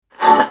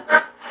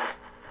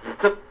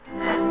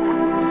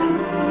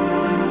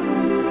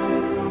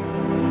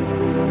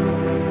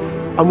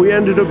And we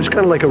ended up, it's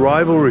kind of like a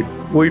rivalry.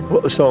 We'd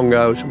put a song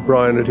out and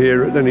Brian would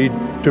hear it, then he'd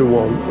do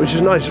one, which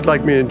is nice,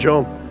 like me and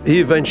John. He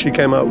eventually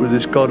came out with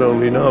this God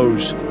Only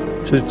Knows.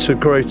 It's a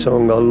great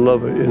song, I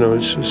love it,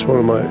 it's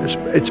one of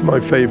it's my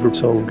favorite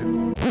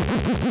song.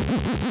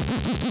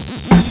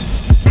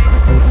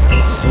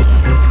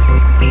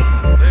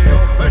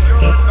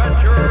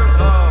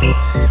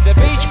 The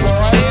Beach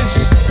Boys,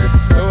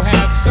 who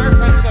have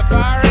Surfing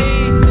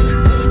Safari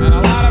and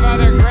a lot of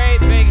other great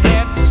big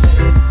hits,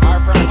 are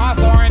from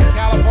Hawthorne,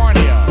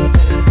 California.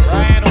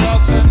 Brian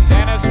Wilson,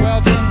 Dennis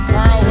Wilson,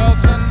 Carl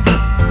Wilson,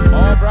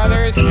 all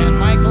brothers, and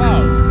Mike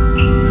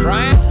Love.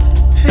 Brian?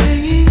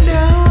 Hanging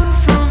down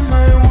from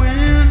my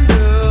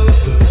window,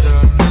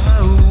 under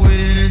my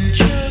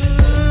windshield.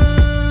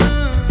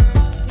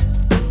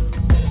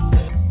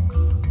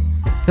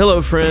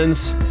 Hello,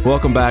 friends.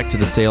 Welcome back to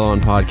the Sail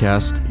On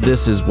Podcast.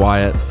 This is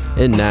Wyatt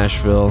in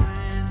Nashville.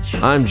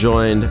 I'm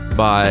joined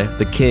by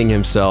the king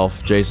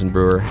himself, Jason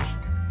Brewer.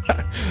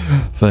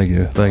 Thank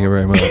you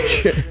very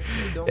much.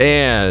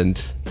 And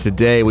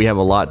today we have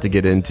a lot to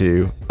get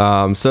into.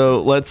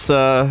 So let's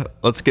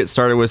get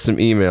started with some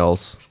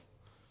emails.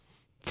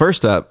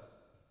 First up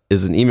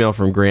is an email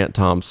from Grant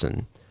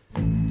Thompson.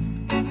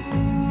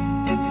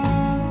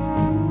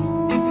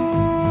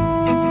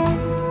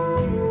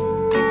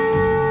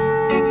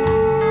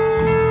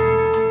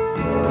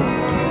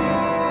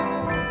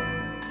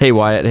 Hey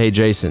Wyatt, hey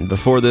Jason.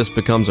 Before this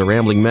becomes a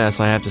rambling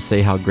mess, I have to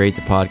say how great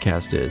the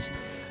podcast is.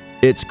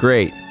 It's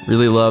great.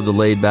 Really love the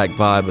laid-back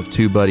vibe of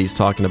two buddies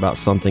talking about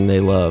something they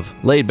love.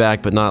 Laid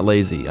back but not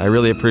lazy. I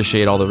really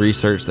appreciate all the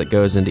research that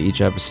goes into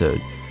each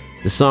episode.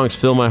 The songs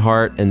fill my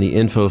heart and the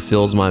info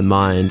fills my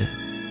mind.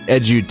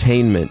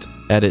 Edutainment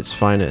at its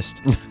finest.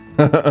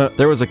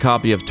 There was a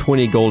copy of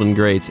 20 Golden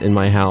Greats in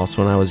my house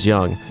when I was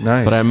young,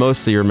 Nice. but I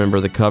mostly remember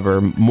the cover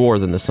more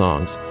than the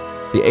songs.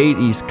 The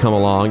 80s come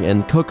along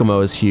and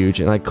Kokomo is huge,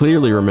 and I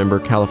clearly remember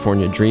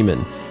California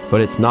Dreamin', but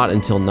it's not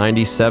until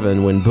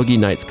 97 when Boogie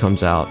Nights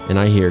comes out and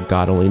I hear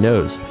God Only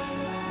Knows.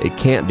 It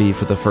can't be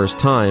for the first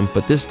time,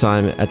 but this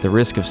time, at the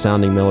risk of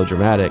sounding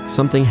melodramatic,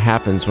 something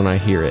happens when I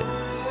hear it.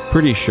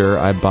 Pretty sure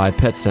I buy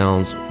Pet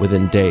Sounds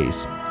within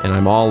days, and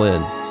I'm all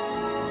in.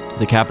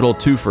 The Capital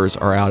Twofers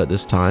are out at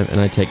this time,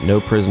 and I take no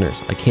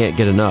prisoners. I can't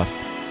get enough.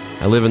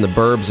 I live in the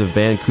burbs of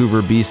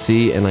Vancouver,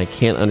 BC, and I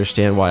can't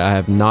understand why I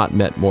have not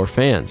met more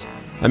fans.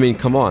 I mean,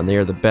 come on, they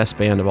are the best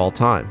band of all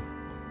time.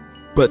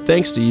 But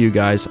thanks to you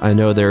guys, I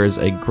know there is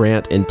a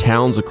Grant in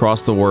towns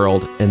across the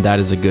world, and that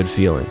is a good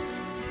feeling.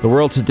 The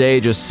world today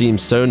just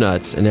seems so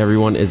nuts, and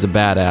everyone is a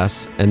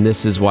badass, and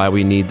this is why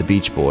we need the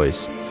Beach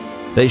Boys.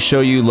 They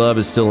show you love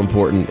is still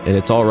important, and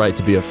it's all right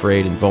to be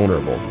afraid and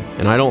vulnerable.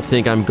 And I don't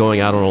think I'm going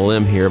out on a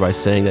limb here by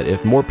saying that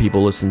if more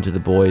people listened to the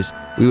boys,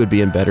 we would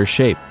be in better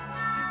shape.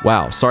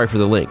 Wow, sorry for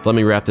the link. Let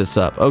me wrap this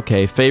up.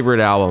 Okay, favorite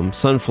album,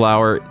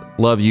 Sunflower,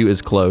 Love You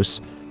is close.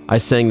 I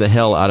sang the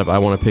hell out of I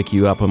Want to Pick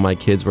You Up when my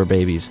kids were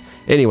babies.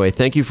 Anyway,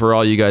 thank you for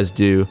all you guys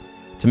do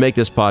to make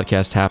this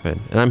podcast happen,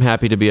 and I'm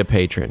happy to be a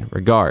patron.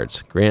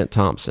 Regards, Grant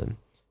Thompson.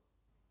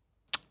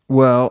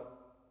 Well,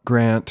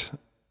 Grant,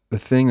 the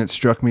thing that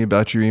struck me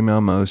about your email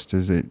most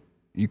is that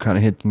you kind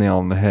of hit the nail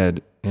on the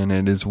head, and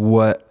it is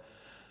what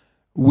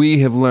we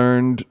have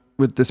learned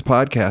with this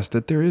podcast,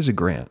 that there is a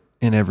Grant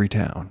in every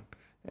town.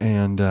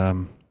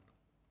 And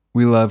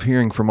we love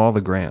hearing from all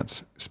the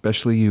Grants,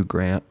 especially you,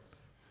 Grant.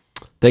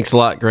 Thanks a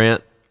lot,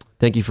 Grant.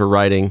 Thank you for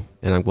writing,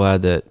 and I'm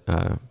glad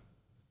that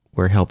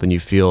we're helping you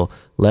feel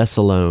less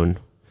alone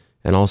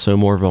and also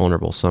more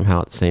vulnerable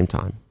somehow at the same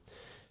time.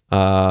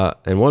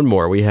 And one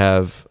more, we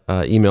have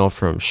email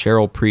from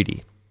Cheryl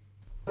Preedy.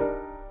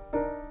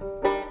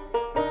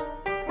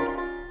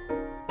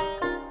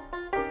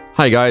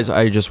 Hi guys,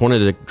 I just wanted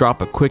to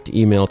drop a quick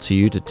email to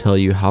you to tell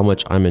you how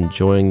much I'm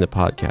enjoying the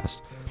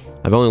podcast.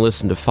 I've only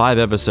listened to 5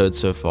 episodes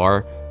so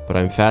far, but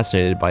I'm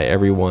fascinated by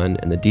everyone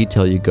and the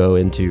detail you go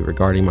into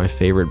regarding my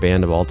favorite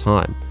band of all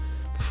time.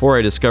 Before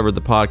I discovered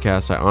the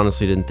podcast, I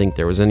honestly didn't think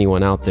there was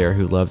anyone out there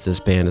who loves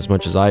this band as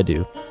much as I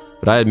do,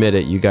 but I admit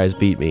it, you guys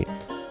beat me.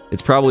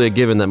 It's probably a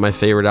given that my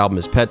favorite album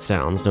is Pet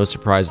Sounds, no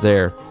surprise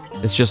there.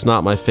 It's just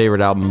not my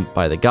favorite album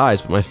by the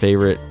guys, but my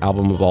favorite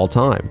album of all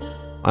time.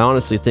 I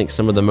honestly think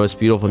some of the most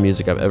beautiful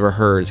music I've ever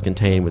heard is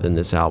contained within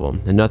this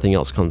album, and nothing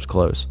else comes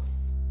close.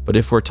 But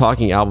if we're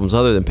talking albums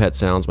other than Pet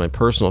Sounds, my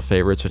personal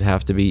favorites would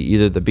have to be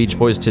either the Beach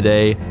Boys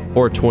Today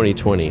or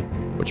 2020,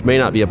 which may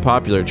not be a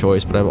popular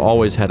choice, but I've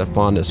always had a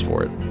fondness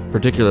for it,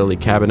 particularly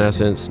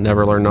Cabanescence,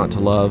 Never Learn Not to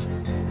Love,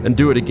 and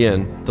Do It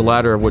Again, the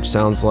latter of which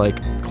sounds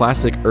like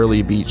classic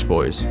early Beach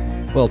Boys.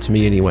 Well, to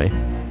me anyway.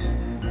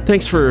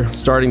 Thanks for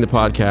starting the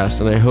podcast,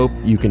 and I hope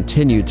you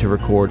continue to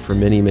record for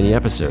many, many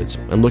episodes.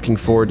 I'm looking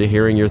forward to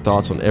hearing your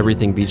thoughts on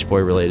everything Beach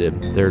Boy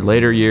related, their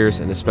later years,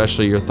 and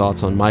especially your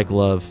thoughts on Mike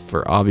Love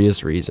for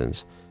obvious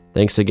reasons.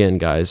 Thanks again,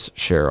 guys.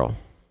 Cheryl.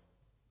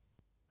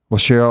 Well,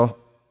 Cheryl,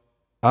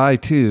 I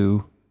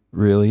too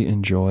really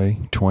enjoy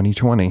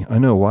 2020. I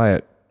know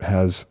Wyatt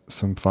has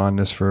some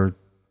fondness for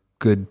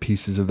good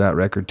pieces of that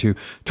record too.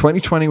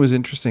 2020 was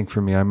interesting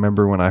for me. I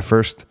remember when I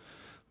first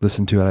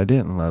listened to it, I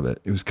didn't love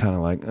it. It was kind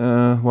of like,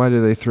 why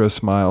do they throw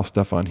Smile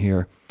stuff on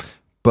here?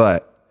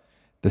 But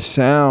the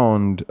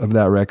sound of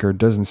that record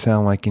doesn't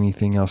sound like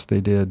anything else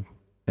they did.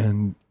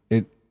 And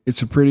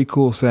it's a pretty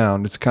cool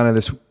sound. It's kind of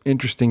this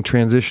interesting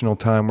transitional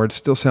time where it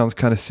still sounds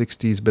kind of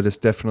 60s, but it's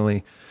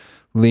definitely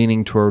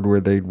leaning toward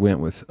where they went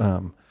with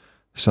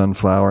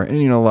Sunflower.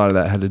 And, a lot of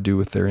that had to do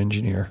with their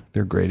engineer,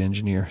 their great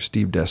engineer,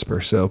 Steve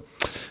Desper. So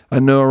I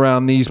know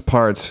around these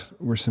parts,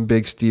 we're some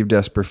big Steve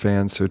Desper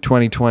fans. So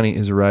 2020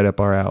 is right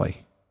up our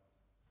alley.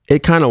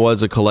 It kind of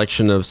was a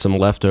collection of some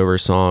leftover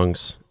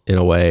songs in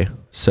a way.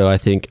 So I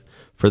think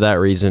for that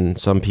reason,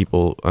 some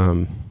people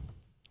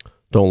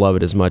don't love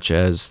it as much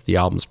as the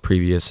albums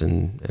previous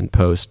and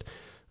post.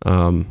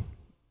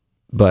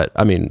 But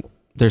I mean,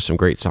 there's some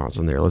great songs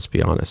on there, let's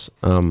be honest.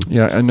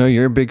 Yeah, I know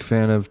you're a big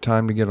fan of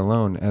Time to Get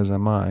Alone, as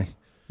am I.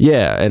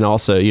 Yeah, and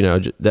also,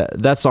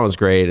 that song's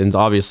great, and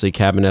obviously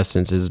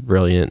Cabinescence is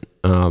brilliant,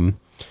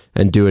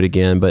 and Do It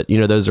Again, but,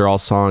 those are all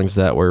songs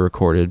that were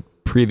recorded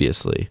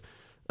previously.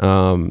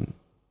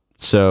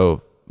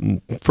 So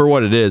for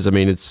what it is, I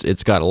mean,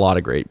 it's got a lot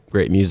of great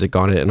music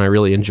on it, and I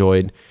really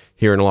enjoyed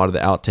hearing a lot of the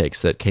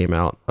outtakes that came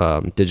out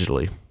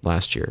digitally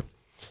last year.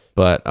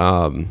 But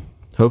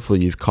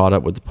hopefully you've caught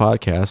up with the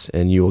podcast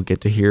and you will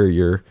get to hear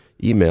your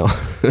email.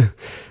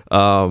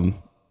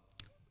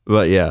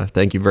 But yeah,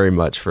 thank you very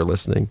much for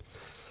listening.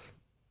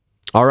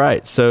 All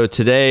right, so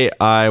today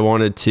I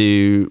wanted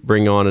to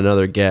bring on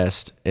another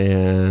guest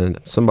and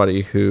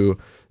somebody who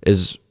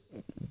is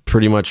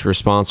pretty much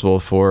responsible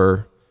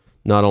for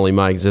not only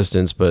my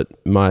existence, but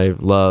my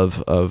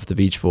love of the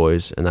Beach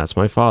Boys, and that's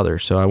my father.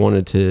 So I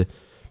wanted to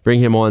bring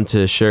him on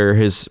to share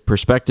his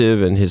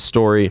perspective and his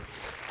story.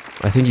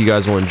 I think you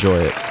guys will enjoy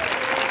it.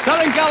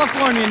 Southern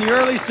California in the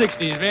early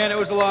 60s, man, it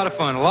was a lot of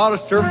fun. A lot of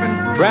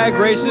surfing, drag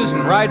races,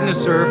 and riding the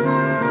surf.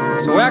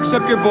 So axe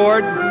up your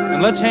board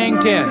and let's hang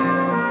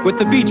 10 with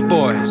the Beach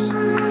Boys.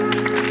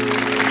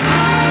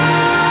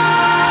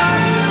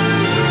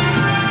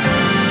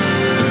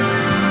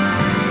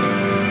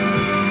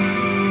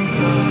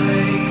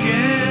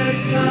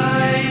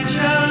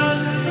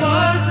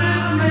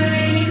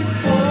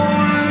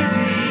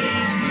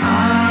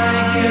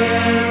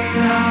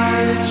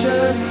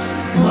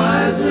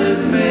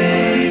 Wasn't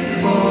made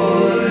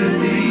for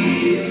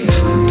these.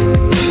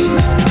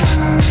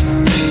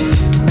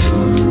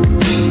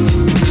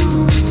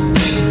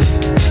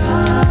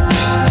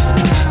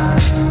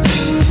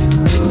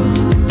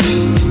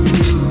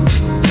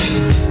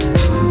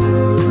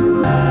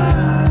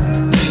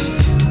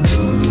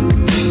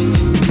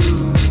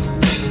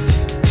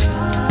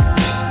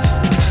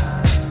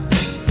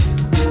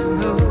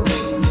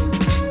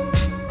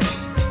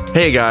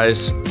 Hey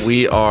guys,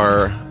 we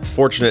are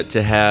fortunate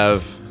to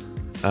have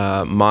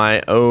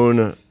my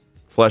own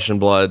flesh and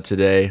blood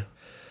today.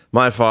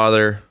 My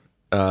father,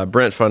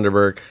 Brent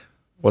Funderburk.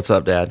 What's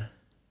up, Dad?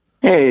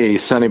 Hey,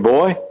 sonny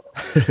boy.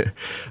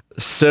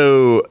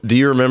 So, do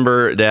you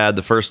remember, Dad,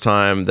 the first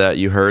time that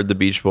you heard the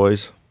Beach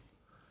Boys?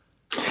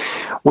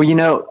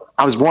 Well,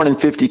 I was born in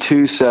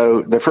 52,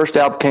 so the first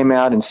album came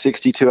out in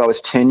 62. I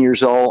was 10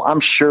 years old. I'm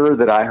sure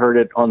that I heard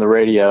it on the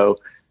radio.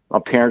 My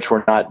parents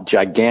were not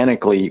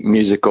gigantically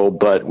musical,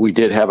 but we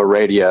did have a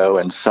radio,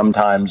 and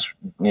sometimes,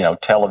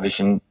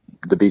 television,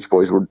 the Beach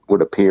Boys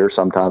would appear,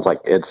 sometimes like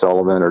Ed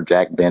Sullivan or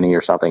Jack Benny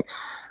or something.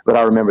 But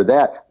I remember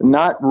that.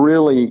 Not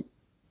really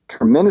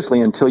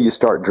tremendously until you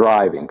start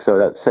driving. So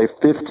that's, say,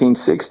 15,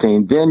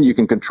 16, then you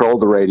can control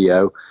the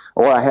radio,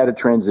 or I had a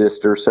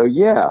transistor. So,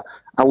 yeah,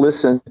 I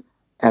listened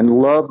and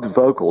loved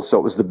vocals. So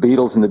it was the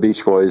Beatles and the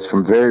Beach Boys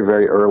from very,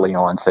 very early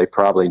on, say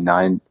probably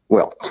 10,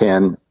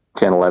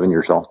 11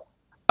 years old.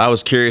 I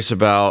was curious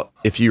about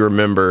if you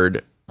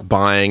remembered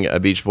buying a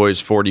Beach Boys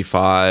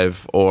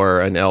 45 or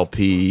an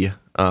LP,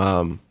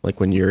 like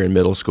when you were in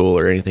middle school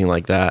or anything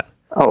like that.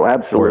 Oh,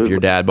 absolutely. Or if your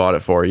dad bought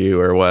it for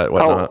you or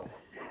whatnot.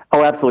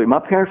 Oh, absolutely. My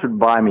parents would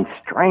buy me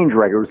strange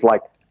records,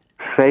 like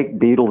fake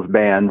Beatles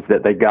bands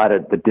that they got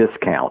at the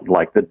discount,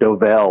 like the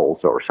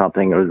Dovells or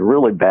something. It was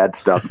really bad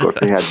stuff. Of course,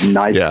 they had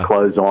nice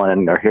clothes on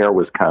and their hair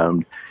was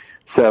combed.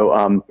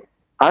 So,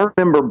 I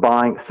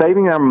remember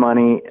saving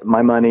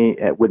my money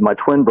with my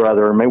twin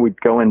brother, and maybe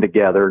we'd go in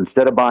together.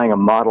 Instead of buying a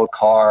model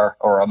car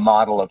or a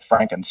model of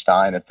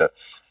Frankenstein at the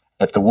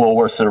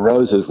Woolworths of the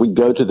Roses, we'd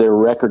go to their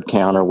record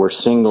counter where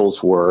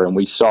singles were, and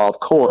we saw, of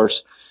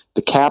course,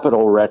 the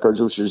Capitol records,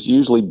 which was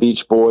usually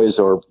Beach Boys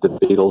or the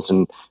Beatles,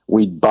 and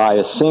we'd buy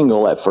a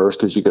single at first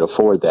because you could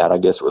afford that. I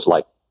guess it was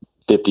like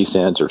 50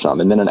 cents or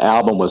something. And then an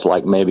album was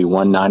like maybe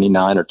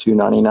 $1.99 or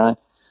 $2.99.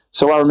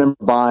 So I remember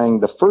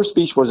buying the first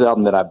Beach Boys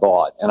album that I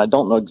bought, and I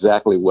don't know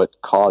exactly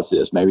what caused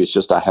this. Maybe it's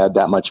just I had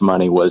that much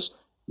money, was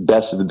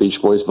Best of the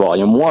Beach Boys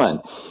Volume 1.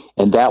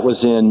 And that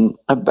was in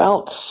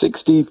about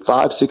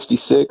 65,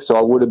 66. So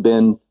I would have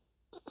been,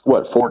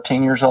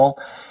 14 years old?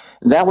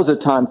 And that was a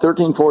time,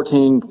 13,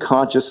 14,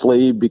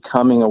 consciously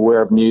becoming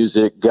aware of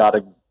music,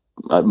 got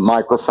a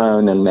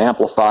microphone and an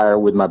amplifier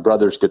with my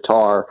brother's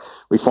guitar.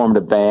 We formed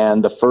a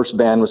band. The first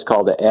band was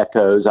called the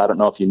Echoes. I don't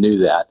know if you knew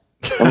that.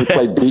 And we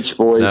played Beach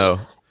Boys. No.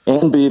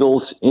 and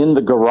Beatles in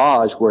the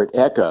garage where it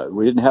echoed.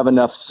 We didn't have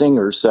enough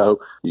singers, so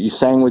you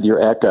sang with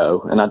your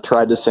echo, and I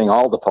tried to sing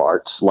all the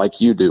parts like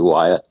you do,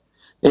 Wyatt.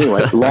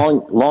 Anyway,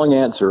 long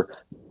answer.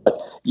 But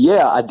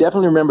yeah, I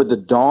definitely remember the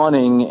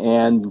dawning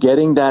and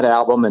getting that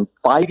album and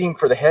fighting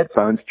for the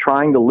headphones,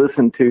 trying to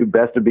listen to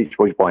Best of Beach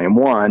Boys Volume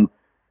 1,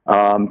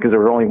 because there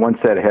was only one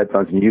set of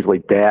headphones, and usually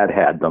Dad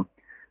had them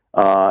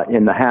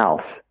in the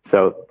house.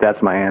 So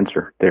that's my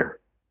answer there.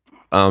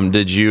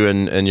 Did you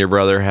and your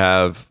brother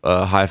have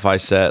a hi-fi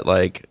set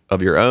like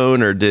of your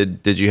own, or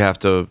did you have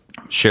to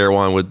share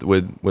one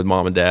with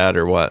mom and dad,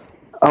 or what?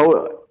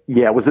 Oh,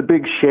 yeah, it was a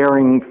big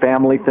sharing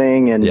family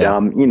thing. And,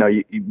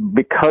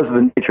 because of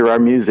the nature of our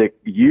music,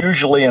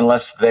 usually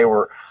unless they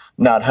were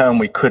not home,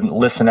 we couldn't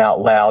listen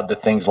out loud to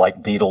things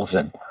like Beatles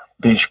and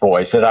Beach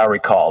Boys that I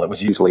recall. It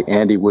was usually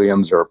Andy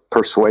Williams or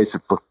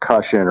Persuasive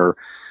Percussion or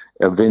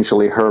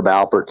eventually Herb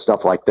Alpert,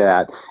 stuff like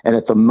that. And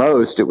at the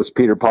most, it was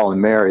Peter, Paul,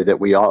 and Mary that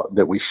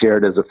we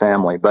shared as a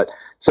family. But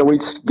so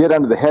we'd get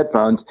under the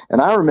headphones, and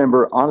I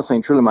remember, honestly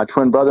and truly, my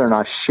twin brother and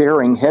I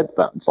sharing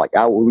headphones. Like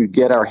we'd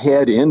get our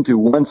head into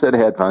one set of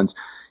headphones.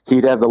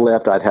 He'd have the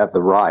left, I'd have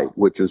the right,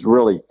 which was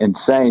really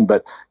insane.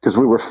 But because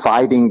we were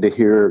fighting to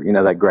hear,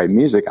 that great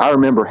music, I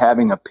remember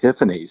having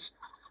epiphanies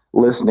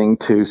listening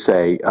to,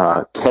 say,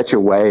 Catch a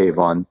Wave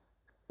on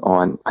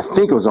I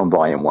think it was on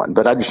Volume 1,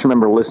 but I just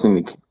remember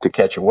listening to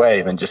Catch a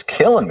Wave and just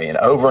killing me, and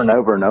over and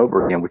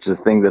over again, which is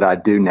a thing that I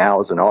do now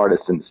as an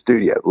artist in the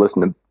studio,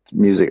 listen to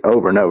music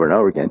over and over and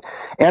over again.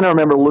 And I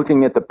remember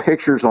looking at the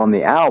pictures on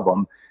the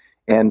album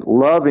and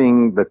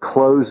loving the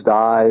closed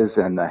eyes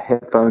and the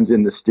headphones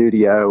in the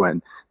studio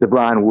and the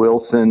Brian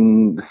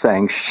Wilson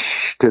saying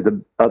shh to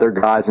the other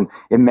guys, and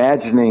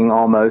imagining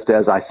almost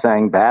as I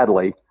sang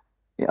badly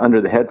under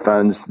the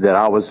headphones that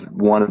I was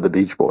one of the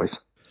Beach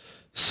Boys.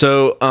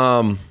 So,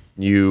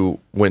 you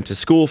went to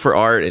school for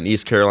art at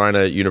East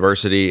Carolina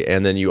University,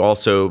 and then you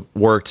also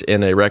worked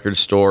in a record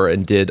store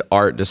and did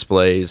art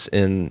displays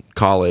in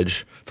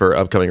college for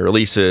upcoming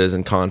releases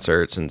and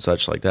concerts and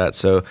such like that.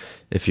 So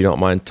if you don't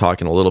mind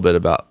talking a little bit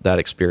about that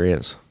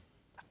experience.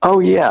 Oh,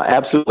 yeah,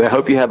 absolutely. I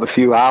hope you have a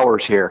few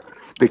hours here,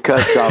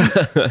 because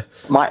the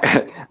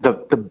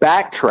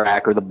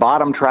backtrack or the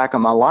bottom track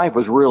of my life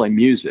was really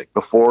music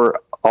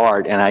before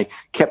art, and I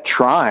kept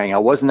trying. I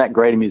wasn't that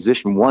great a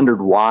musician,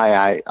 wondered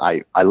why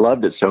I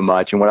loved it so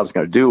much and what I was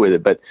going to do with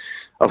it. But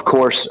of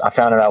course, I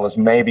found out I was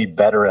maybe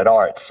better at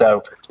art.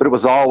 But it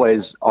was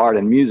always art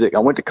and music. I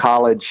went to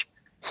college,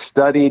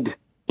 studied,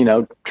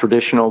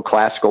 traditional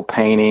classical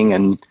painting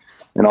and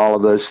all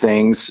of those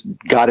things,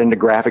 got into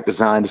graphic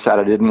design,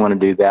 decided I didn't want to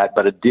do that,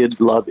 but I did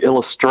love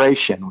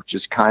illustration, which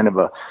is kind of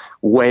a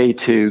way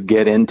to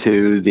get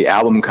into the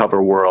album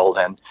cover world.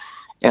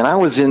 And I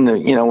was in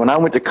when I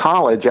went to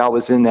college, I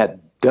was in that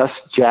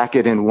dust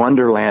jacket in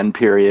Wonderland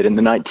period in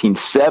the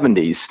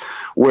 1970s,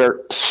 where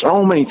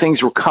so many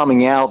things were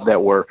coming out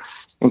that were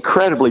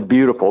incredibly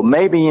beautiful.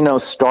 Maybe,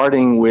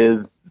 starting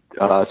with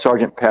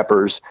Sgt.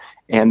 Pepper's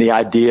and the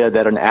idea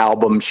that an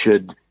album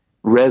should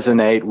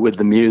resonate with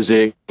the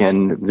music,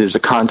 and there's a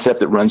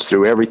concept that runs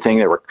through everything.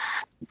 There were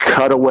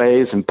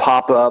cutaways and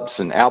pop-ups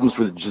and albums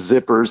with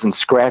zippers and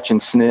scratch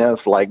and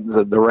sniff, like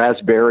the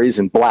Raspberries,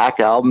 and black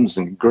albums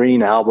and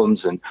green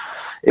albums, and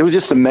it was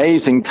just an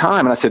amazing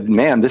time. And I said,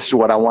 man, this is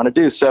what I want to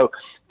do. So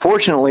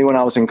fortunately, when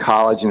I was in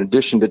college, in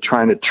addition to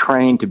trying to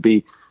train to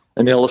be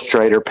an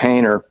illustrator,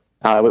 painter,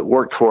 I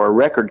worked for a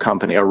record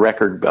company, a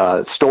record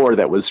store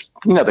that was,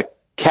 the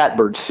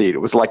catbird seat. It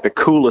was like the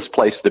coolest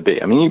place to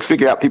be. I mean, you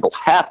figure out people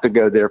have to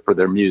go there for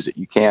their music.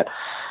 You can't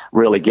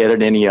really get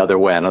it any other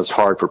way. And it was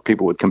hard for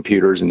people with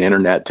computers and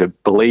internet to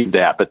believe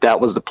that, but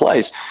that was the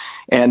place.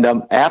 And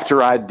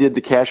after I did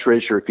the cash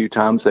register a few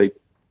times, they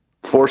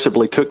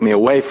forcibly took me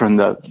away from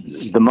the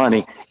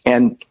money.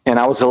 And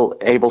I was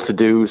able to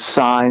do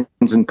signs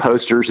and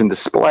posters and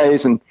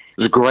displays, and it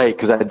was great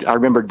because I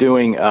remember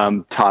doing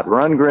Todd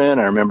Rundgren.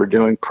 I remember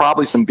doing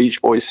probably some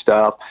Beach Boys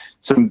stuff,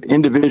 some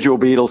individual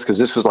Beatles, because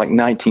this was like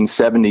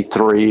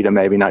 1973 to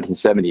maybe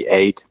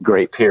 1978,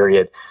 great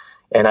period.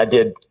 And I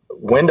did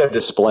window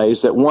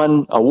displays that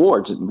won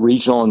awards,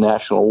 regional and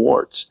national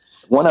awards.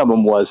 One of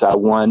them was I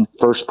won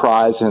first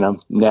prize in a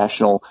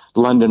national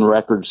London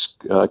Records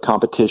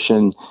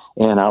competition,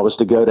 and I was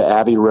to go to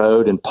Abbey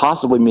Road and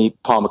possibly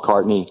meet Paul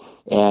McCartney,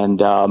 and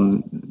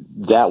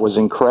that was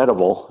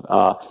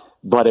incredible.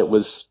 But it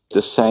was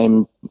the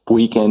same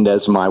weekend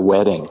as my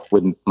wedding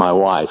with my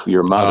wife,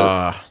 your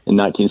mother, in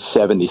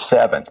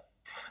 1977.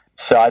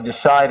 So I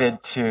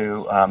decided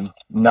to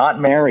not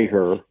marry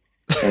her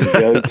and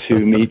go to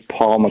meet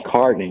Paul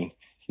McCartney.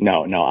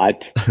 No,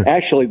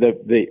 actually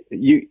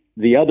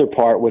the other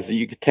part was that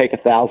you could take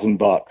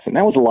 $1,000, and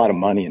that was a lot of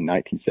money in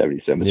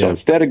 1977. So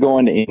instead of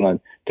going to England,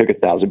 took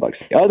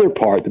 $1,000. The other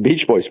part, the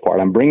Beach Boys part,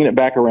 I'm bringing it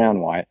back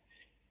around, Wyatt,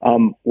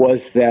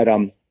 was that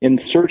in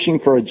searching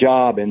for a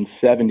job in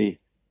 78,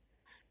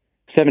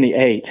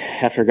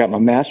 after I got my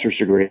master's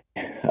degree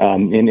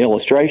in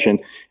illustration,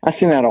 I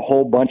sent out a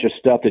whole bunch of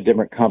stuff to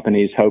different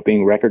companies,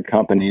 hoping record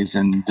companies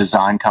and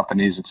design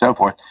companies and so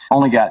forth.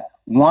 Only got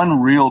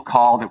one real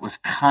call that was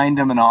kind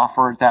of an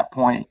offer at that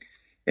point,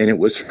 and it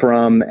was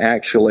from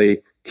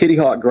actually Kitty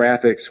Hawk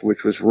Graphics,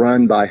 which was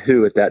run by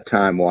who at that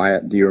time,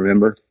 Wyatt? Do you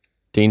remember?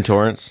 Dean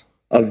Torrance?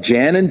 Of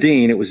Jan and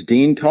Dean, it was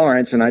Dean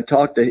Torrance, and I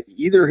talked to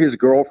either his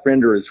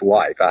girlfriend or his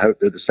wife. I hope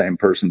they're the same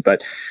person,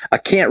 but I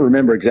can't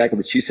remember exactly.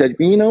 But she said,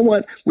 you know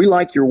what, we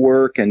like your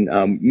work, and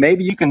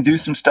maybe you can do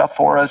some stuff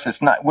for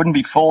us. Wouldn't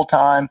be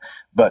full-time,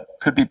 but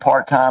could be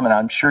part-time, and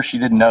I'm sure she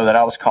didn't know that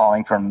I was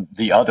calling from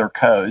the other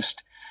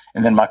coast.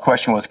 And then my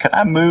question was, could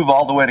I move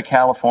all the way to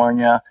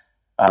California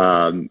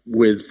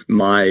with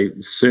my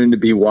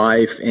soon-to-be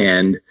wife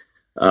and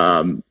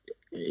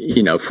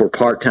for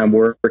part-time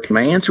work? And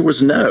my answer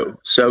was no.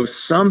 So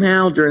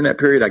somehow during that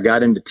period, I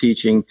got into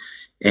teaching,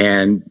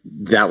 and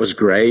that was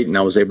great. And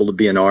I was able to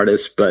be an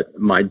artist, but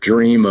my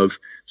dream of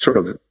sort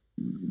of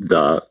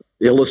the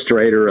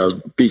illustrator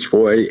of Beach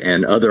Boy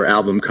and other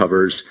album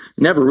covers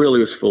never really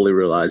was fully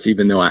realized,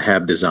 even though I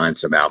have designed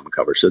some album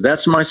covers. So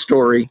that's my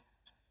story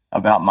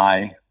about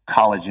my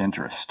college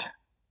interest.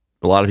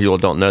 A lot of people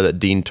don't know that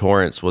Dean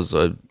Torrance was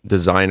a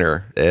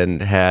designer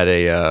and had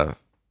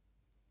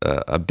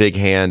a big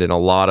hand in a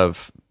lot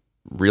of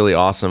really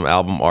awesome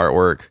album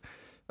artwork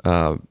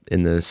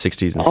in the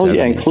 60s and 70s. Oh,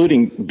 yeah,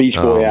 including Beach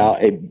Boy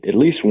at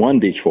least one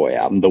Beach Boy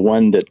album, the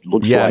one that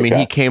looks like... Yeah, I mean,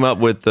 he came up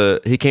with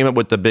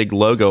the big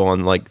logo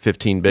on like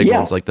 15 Big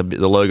Ones, like the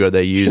logo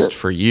they used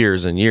for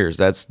years and years.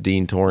 That's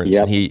Dean Torrance.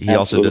 Yep, and he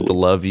also did the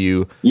Love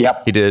You.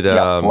 Yep. He did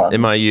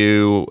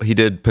MIU. He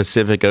did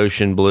Pacific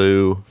Ocean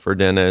Blue for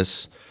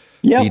Dennis.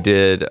 Yep. He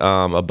did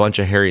a bunch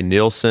of Harry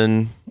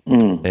Nilsson,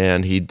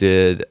 and he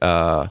did...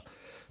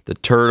 the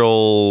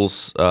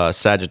Turtles,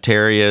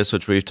 Sagittarius,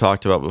 which we've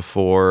talked about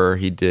before.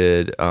 He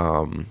did,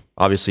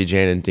 obviously,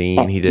 Jan and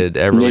Dean. He did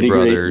Everly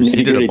Brothers.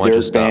 He did a bunch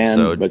of stuff.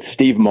 Band, but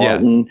Steve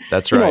Martin. Yeah,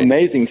 that's right.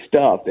 Amazing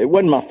stuff. It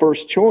wasn't my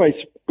first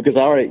choice because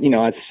I already,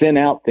 I sent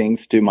out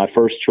things to my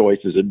first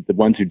choices, the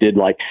ones who did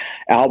like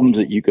albums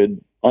that you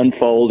could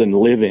unfold and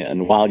live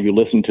in while you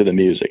listen to the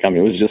music. I mean,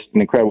 it was just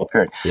an incredible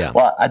period. Yeah.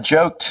 Well, I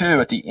joked too,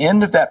 at the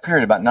end of that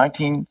period, about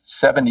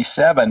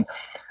 1977,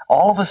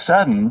 all of a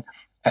sudden,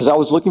 as I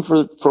was looking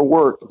for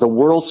work, the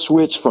world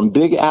switched from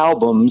big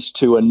albums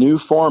to a new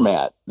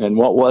format. And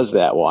what was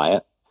that,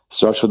 Wyatt?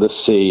 Starts with a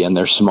C, and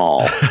they're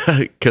small.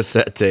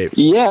 Cassette tapes.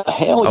 Yeah,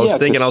 hell yeah. I was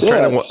thinking,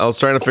 cassettes. I was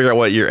trying to figure out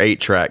what year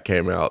 8-track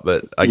came out,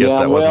 but I guess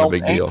that wasn't a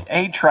big deal.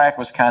 8-track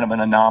was kind of an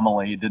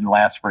anomaly. It didn't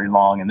last very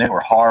long, and they were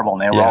horrible,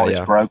 and they were always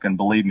broken.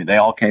 Believe me, they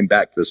all came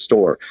back to the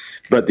store.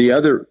 But the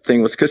other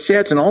thing was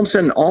cassettes, and all of a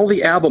sudden, all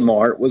the album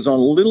art was on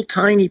a little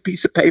tiny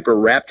piece of paper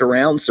wrapped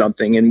around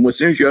something, and as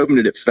soon as you opened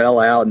it, it fell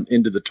out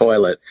into the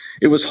toilet.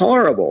 It was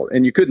horrible,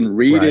 and you couldn't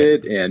read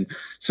it, and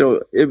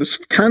so it was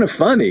kind of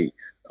funny.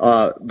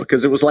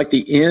 Because it was like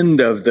the end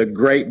of the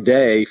great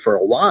day for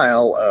a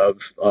while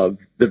of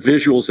the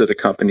visuals that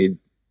accompanied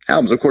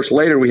albums. Of course,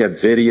 later we have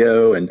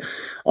video and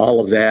all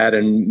of that,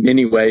 and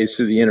many ways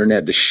through the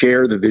internet to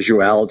share the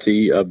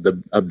visuality of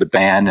the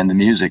band and the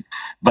music.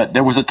 But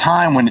there was a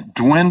time when it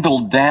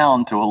dwindled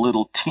down to a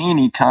little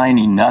teeny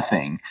tiny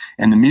nothing,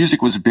 and the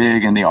music was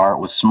big and the art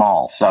was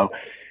small. So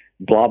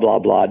blah, blah,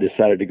 blah,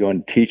 decided to go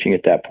into teaching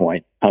at that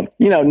point.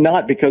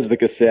 Not because of the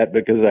cassette,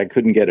 because I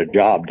couldn't get a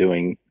job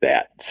doing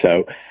that.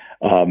 So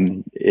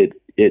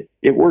it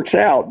works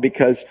out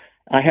because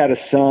I had a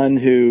son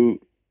who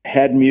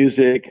had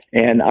music,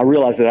 and I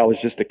realized that I was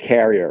just a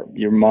carrier.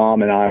 Your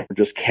mom and I were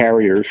just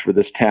carriers for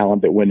this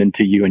talent that went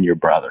into you and your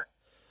brother.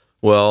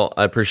 Well,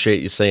 I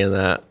appreciate you saying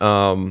that.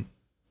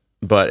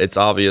 But it's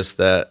obvious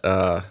that,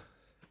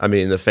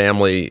 the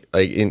family,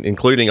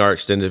 including our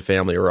extended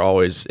family, were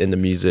always into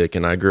music,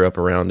 and I grew up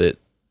around it.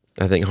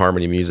 I think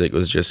harmony music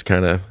was just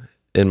kind of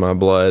in my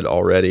blood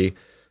already.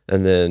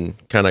 And then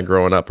kind of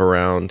growing up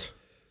around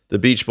the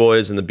Beach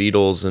Boys and the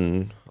Beatles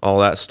and all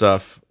that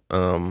stuff,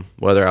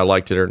 whether I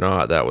liked it or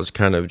not, that was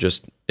kind of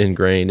just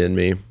ingrained in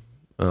me.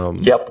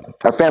 Yep.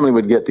 Our family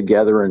would get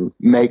together and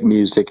make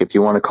music, if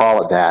you want to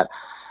call it that.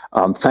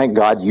 Thank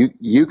God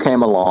you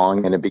came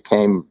along and it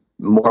became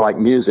more like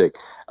music.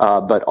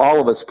 But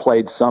all of us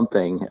played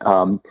something,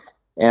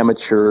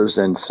 amateurs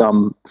and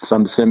some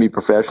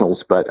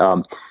semi-professionals. But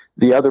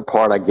the other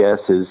part, I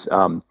guess, is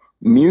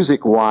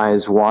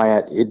music-wise,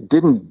 Wyatt, it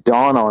didn't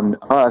dawn on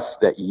us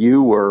that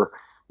you were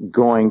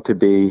going to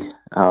be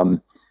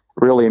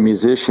really a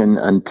musician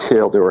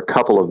until there were a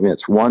couple of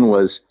events. One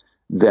was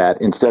that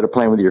instead of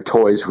playing with your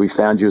toys, we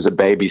found you as a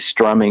baby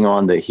strumming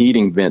on the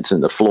heating vents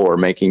in the floor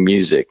making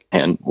music,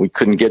 and we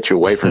couldn't get you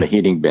away from the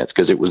heating vents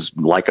because it was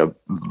like a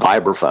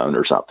vibraphone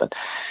or something.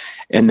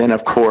 And then,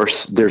 of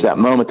course, there's that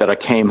moment that I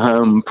came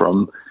home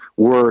from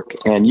work,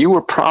 and you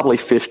were probably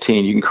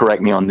 15, you can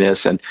correct me on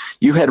this, and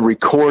you had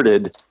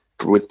recorded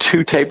with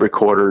 2 tape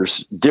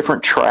recorders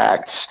different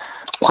tracks,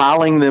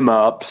 piling them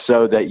up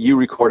so that you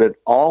recorded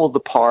all of the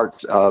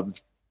parts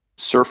of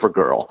Surfer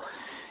Girl.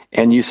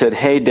 And you said,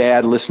 "Hey,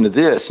 Dad, listen to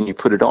this." And you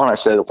put it on. I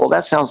said, "Well,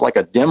 that sounds like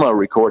a demo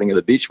recording of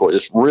the Beach Boys.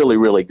 It's really,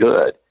 really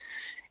good."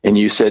 And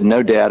you said,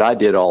 "No, Dad, I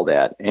did all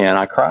that." And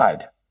I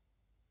cried.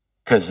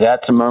 because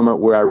that's a moment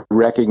where I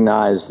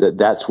recognize that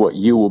that's what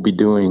you will be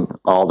doing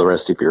all the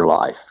rest of your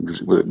life. It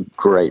was a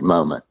great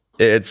moment.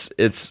 It's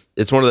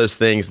one of those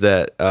things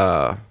that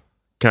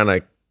kind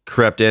of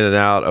crept in and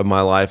out of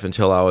my life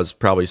until I was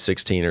probably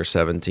 16 or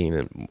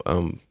 17,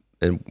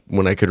 and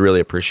when I could really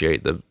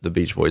appreciate the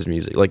Beach Boys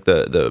music, like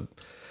the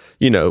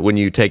when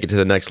you take it to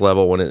the next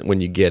level,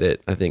 when you get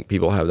it. I think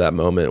people have that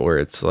moment where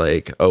it's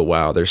like, oh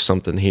wow, there's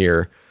something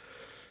here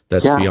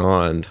that's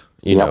beyond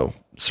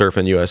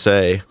Surfing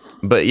USA.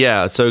 But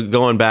yeah, so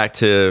going back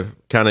to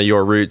kind of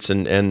your roots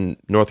and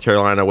North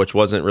Carolina, which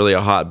wasn't really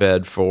a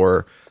hotbed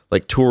for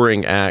like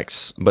touring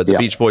acts, but the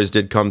Beach Boys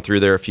did come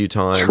through there a few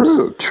times.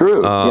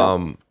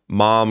 True.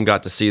 Mom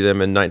got to see them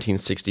in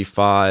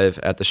 1965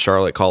 at the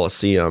Charlotte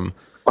Coliseum.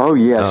 Oh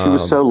yeah, she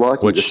was so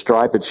lucky. The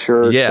striped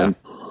shirts. Yeah,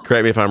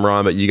 correct me if I'm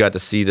wrong, but you got to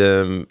see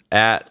them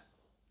at,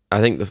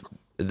 I think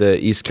the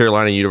East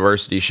Carolina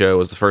University show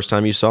was the first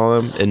time you saw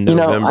them in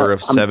November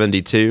of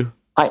 '72.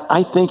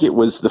 I think it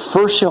was the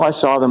first show I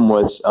saw them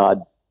was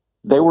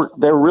they were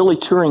really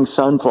touring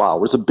Sunflower.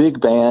 It was a big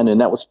band,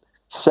 and that was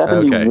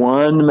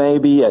 71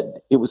 maybe.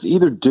 It was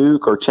either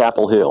Duke or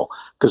Chapel Hill,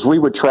 because we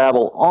would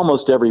travel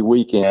almost every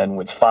weekend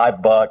with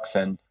 $5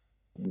 and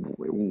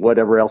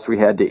whatever else we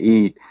had to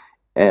eat.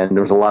 And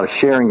there was a lot of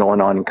sharing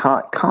going on.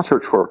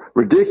 Concerts were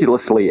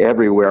ridiculously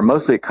everywhere,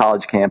 mostly at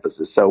college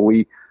campuses. So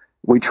we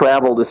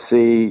traveled to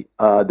see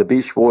the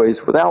Beach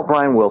Boys without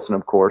Brian Wilson,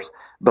 of course,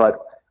 but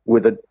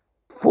with a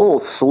full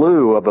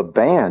slew of a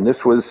band.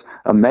 This was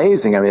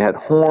amazing. I mean, it had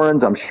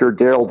horns. I'm sure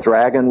Daryl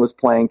Dragon was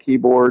playing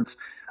keyboards.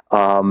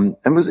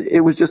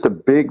 It was just a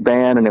big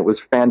band, and it was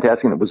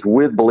fantastic. And it was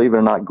with, believe it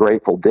or not,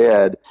 Grateful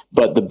Dead.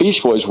 But the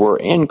Beach Boys were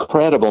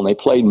incredible, and they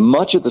played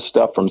much of the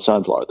stuff from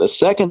Sunflower. The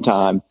second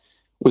time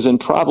was in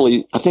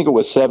probably, I think it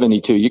was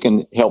 72. You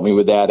can help me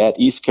with that, at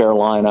East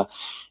Carolina.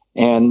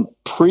 And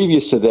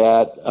previous to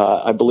that,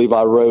 I believe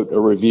I wrote a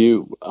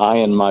review. I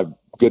and my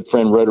good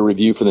friend wrote a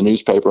review for the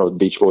newspaper of the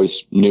Beach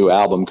Boys' new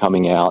album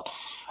coming out.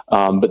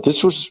 But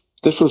this was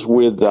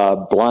with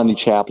Blondie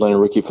Chaplin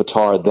and Ricky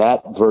Fataar,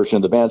 that version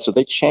of the band. So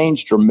they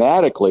changed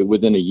dramatically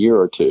within a year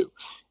or two.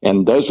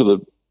 And those were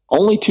the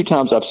only two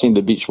times I've seen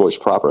the Beach Boys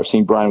proper. I've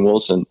seen Brian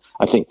Wilson,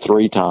 I think,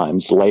 3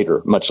 times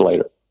later, much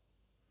later.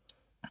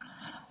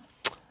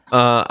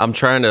 I'm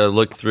trying to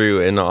look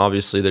through, and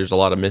obviously there's a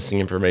lot of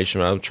missing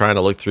information. I'm trying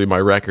to look through my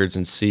records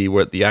and see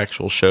what the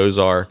actual shows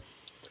are.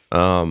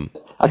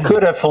 I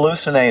could have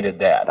hallucinated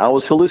that. I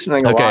was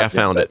hallucinating a lot. Okay, I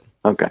found it.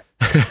 Okay.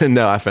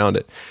 No, I found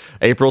it.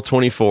 April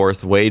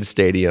 24th, Wade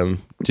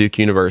Stadium, Duke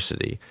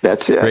University.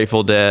 That's it.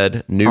 Grateful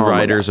Dead, New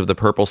Riders of the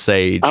Purple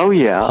Sage. Oh,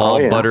 yeah.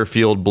 Paul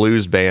Butterfield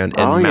Blues Band,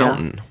 and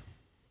Mountain.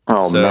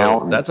 Oh, so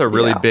Mountain. That's a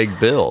really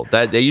big bill.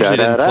 That they usually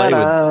didn't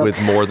play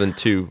with more than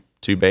two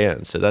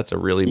bands, so that's a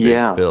really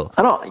big bill.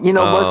 I don't,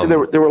 mostly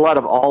there were a lot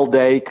of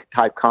all-day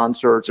type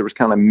concerts. There was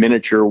kind of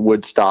miniature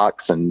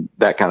Woodstocks and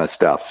that kind of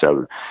stuff.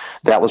 So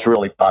that was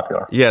really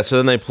popular. Yeah. So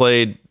then they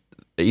played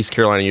East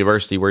Carolina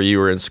University, where you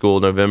were in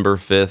school, November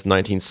 5th,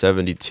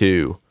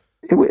 1972.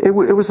 It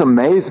was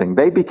amazing.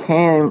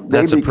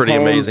 That's a pretty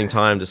amazing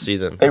time to see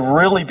them. They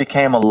really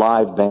became a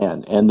live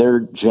band, and their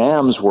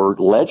jams were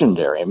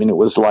legendary. I mean, it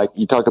was like,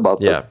 you talk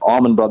about the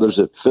Allman Brothers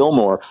at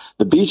Fillmore.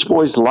 The Beach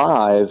Boys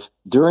live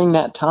during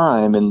that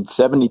time in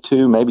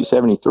 72, maybe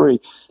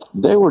 73,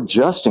 they were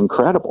just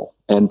incredible.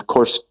 And of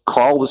course,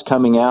 Carl was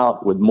coming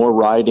out with more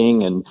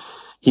writing, and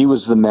he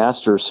was the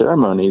master of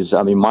ceremonies.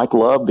 I mean, Mike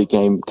Love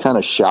became kind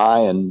of shy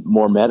and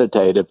more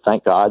meditative,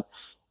 thank God.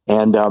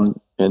 And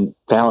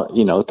found,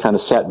 kind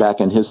of sat back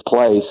in his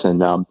place,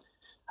 and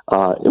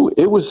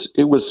it was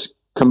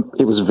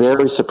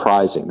very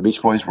surprising. The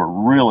Beach Boys were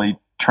really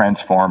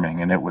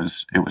transforming, and it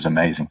was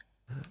amazing.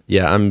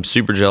 Yeah, I'm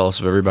super jealous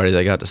of everybody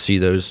that got to see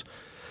those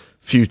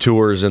few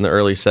tours in the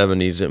early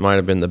 '70s. It might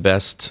have been the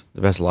best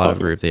live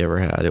group they ever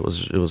had. It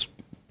was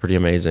pretty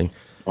amazing.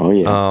 Oh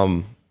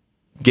yeah.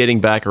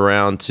 Getting back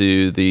around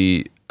to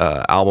the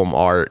album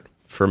art,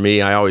 for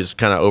me, I always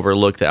kind of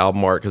overlook the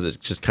album art because it's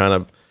just kind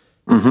of.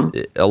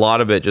 A lot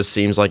of it just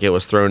seems like it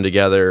was thrown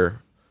together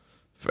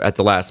at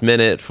the last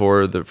minute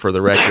for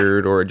the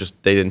record, or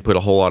just they didn't put a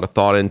whole lot of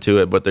thought into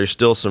it. But there's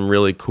still some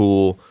really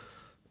cool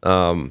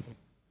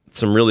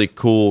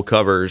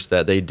covers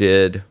that they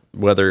did,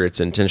 whether it's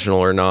intentional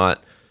or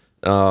not,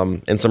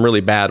 and some really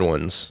bad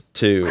ones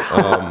too.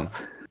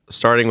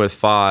 Starting with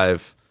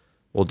 5,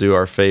 we'll do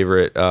our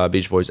favorite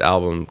Beach Boys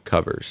album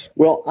covers.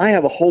 Well, I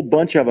have a whole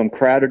bunch of them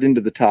crowded into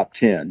the top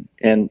 10,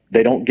 and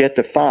they don't get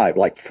to 5,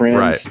 like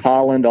Friends,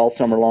 Holland, All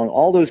Summer Long.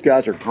 All those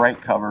guys are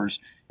great covers,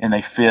 and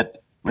they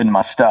fit in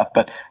my stuff.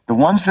 But the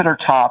ones that are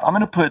top, I'm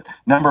going to put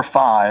number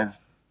 5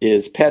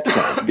 is Pet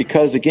Sounds,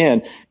 because,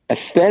 again,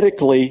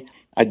 aesthetically,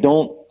 I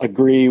don't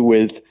agree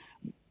with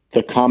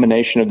the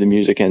combination of the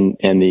music and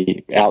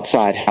the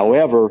outside.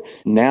 However,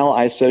 now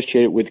I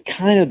associate it with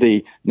kind of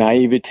the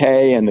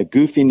naivete and the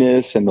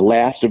goofiness and the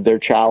last of their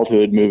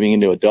childhood moving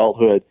into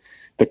adulthood.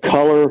 The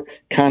color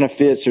kind of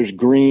fits. There's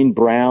green,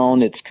 brown.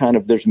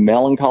 There's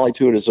melancholy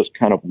to it. It's just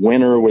kind of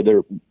winter where they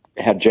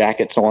have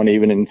jackets on,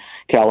 even in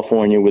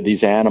California, with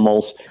these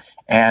animals.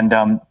 and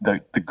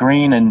the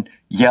green and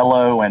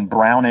yellow and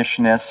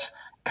brownishness,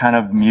 kind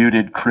of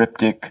muted,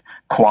 cryptic,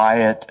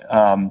 quiet.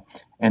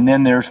 And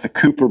then there's the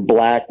Cooper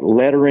black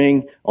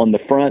lettering on the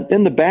front.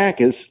 Then the back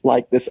is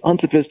like this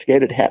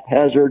unsophisticated,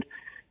 haphazard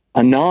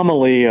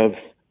anomaly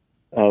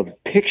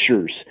of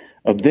pictures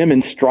of them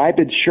in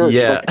striped shirts.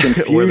 Yeah, like the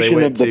confusion where they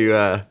went of the,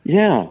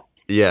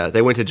 to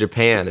they went to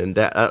Japan, and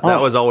that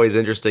was always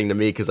interesting to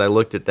me because I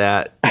looked at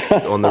that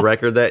on the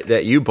record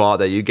that you bought,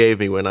 that you gave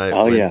me when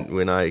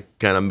I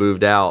kind of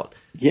moved out.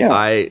 Yeah,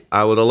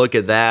 I would look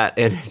at that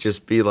and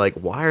just be like,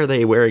 why are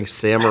they wearing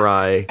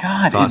samurai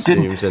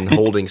costumes and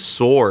holding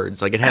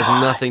swords? Like, it has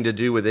nothing to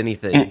do with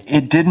anything.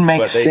 It didn't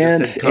make sense. But they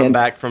just had come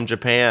back from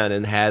Japan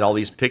and had all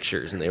these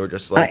pictures, and they were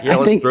just like,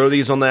 let's throw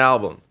these on the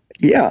album.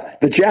 Yeah,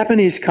 the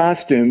Japanese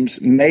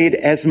costumes made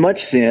as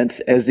much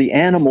sense as the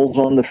animals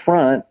on the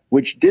front,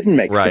 which didn't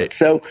make sense.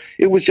 So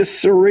it was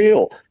just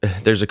surreal.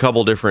 There's a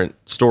couple different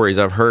stories.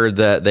 I've heard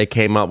that they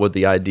came up with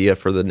the idea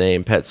for the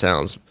name Pet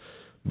Sounds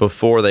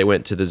before they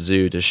went to the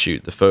zoo to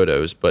shoot the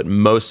photos, but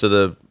most of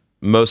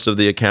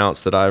the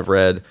accounts that I've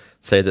read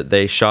say that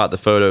they shot the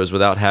photos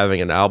without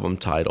having an album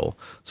title,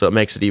 so it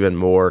makes it even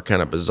more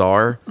kind of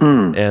bizarre.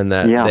 And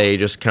that they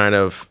just kind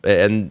of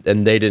and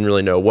they didn't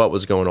really know what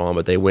was going on,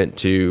 but they went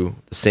to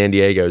the San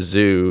Diego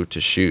Zoo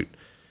to shoot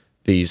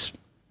these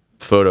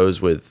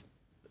photos with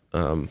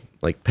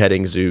like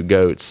petting zoo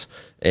goats,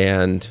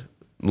 and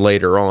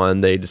later on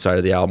they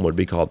decided the album would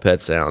be called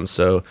Pet Sounds.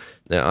 So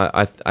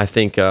I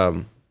think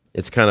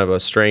it's kind of a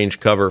strange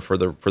cover for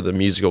the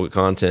musical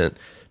content,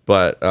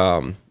 but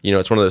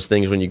it's one of those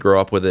things when you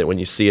grow up with it, when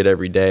you see it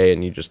every day,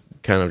 and you just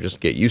kind of just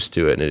get used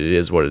to it, and it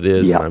is what it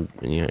is. Yep.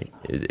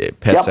 And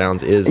Pet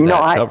Sounds is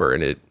that cover,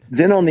 and it.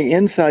 Then on the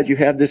inside, you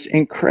have this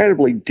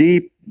incredibly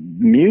deep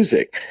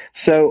music.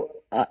 So,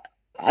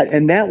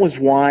 and that was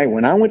why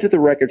when I went to the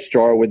record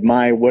store with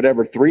my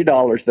whatever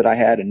 $3 that I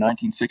had in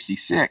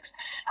 1966,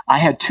 I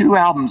had two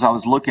albums I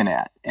was looking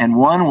at, and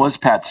one was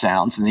Pet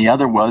Sounds, and the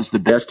other was The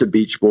Best of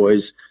Beach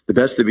Boys. The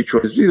Best of Beach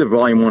Boys, either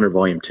Volume 1 or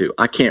Volume 2.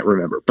 I can't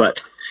remember,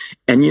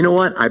 and you know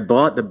what? I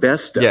bought the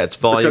best of. Yeah, it's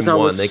Volume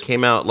 1. They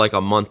came out like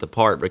a month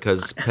apart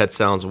because Pet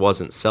Sounds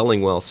wasn't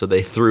selling well, so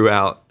they threw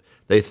out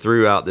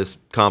this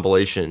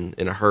compilation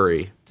in a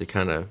hurry to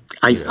kind of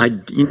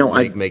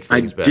make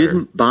things better. I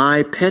didn't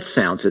buy Pet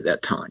Sounds at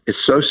that time. It's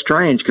so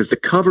strange because the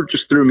cover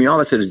just threw me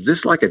off. I said, is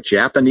this like a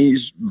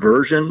Japanese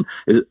version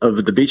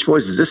of the Beach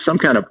Boys? Is this some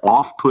kind of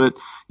off-put,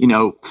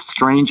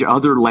 strange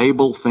other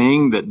label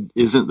thing that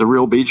isn't the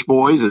real Beach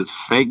Boys? It's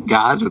fake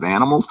guys with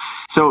animals.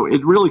 So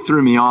it really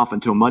threw me off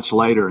until much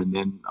later. And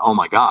then, oh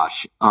my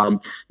gosh. Then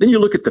you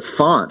look at the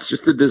fonts,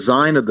 just the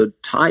design of the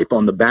type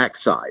on the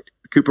backside.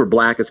 Cooper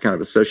Black is kind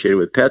of associated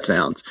with Pet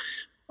Sounds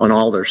on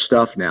all their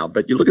stuff now.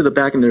 But you look at the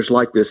back and there's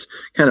like this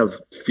kind of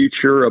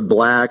Futura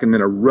black and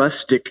then a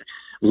rustic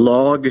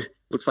log,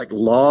 looks like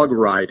log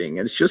writing.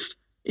 And it's just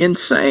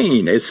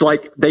insane. It's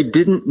like they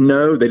didn't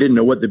know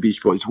what the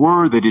Beach Boys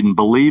were. They didn't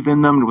believe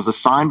in them. It was a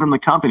sign from the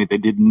company. They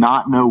did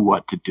not know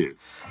what to do.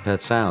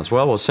 Pet Sounds.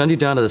 Well, we'll send you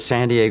down to the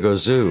San Diego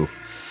Zoo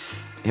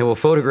and we'll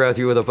photograph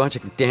you with a bunch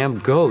of damn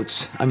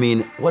goats. I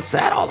mean, what's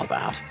that all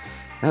about?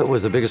 That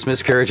was the biggest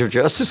miscarriage of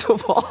justice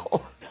of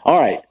all. All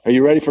right. Are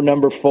you ready for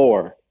number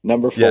 4?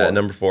 Yeah,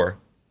 number 4.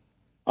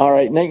 All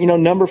right. Now,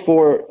 number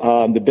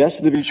 4, the Best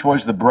of the Beach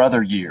Boys, The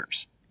Brother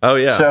Years. Oh,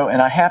 yeah. So,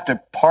 and I have to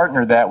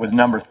partner that with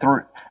number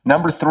 3.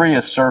 Number 3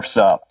 is Surf's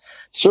Up.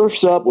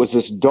 Surf's Up was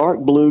this dark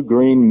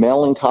blue-green,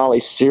 melancholy,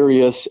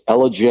 serious,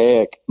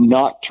 elegiac,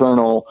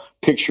 nocturnal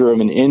picture of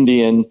an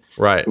Indian.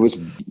 Right. It was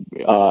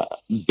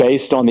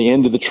based on The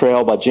End of the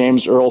Trail by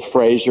James Earl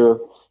Fraser.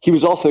 He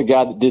was also the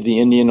guy that did the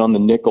Indian on the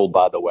Nickel,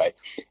 by the way.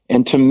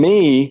 And to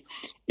me,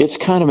 it's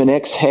kind of an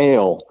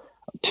exhale.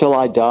 Till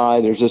I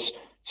die, there's this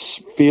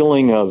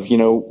feeling of,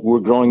 we're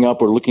growing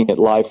up, we're looking at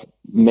life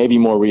maybe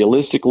more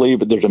realistically,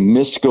 but there's a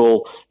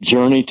mystical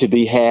journey to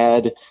be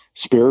had,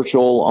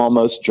 spiritual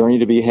almost journey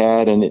to be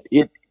had. And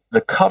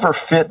the cover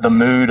fit the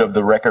mood of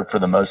the record for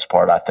the most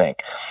part, I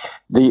think.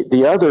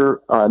 The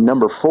other,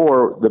 number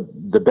 4,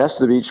 the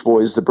Best of the Beach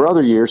Boys, The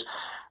Brother Years,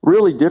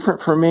 really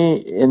different for me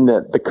in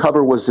that the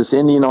cover was this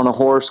Indian on a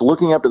horse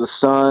looking up to the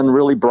sun,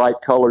 really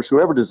bright colors.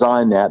 Whoever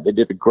designed that, they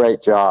did a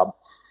great job.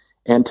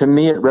 And to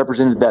me, it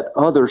represented that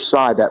other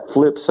side, that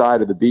flip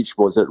side of the Beach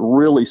Boys, that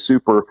really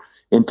super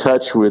in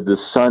touch with the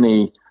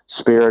sunny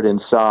spirit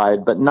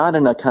inside, but not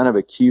in a kind of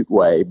a cute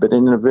way, but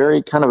in a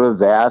very kind of a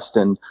vast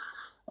and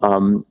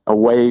a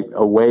way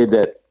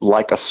that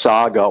like a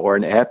saga or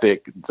an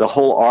epic, the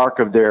whole arc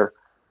of their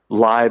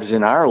lives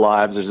in our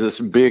lives is this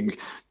big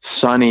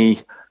sunny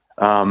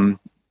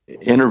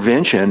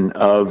intervention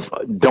of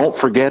don't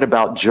forget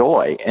about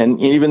joy. And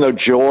even though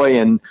joy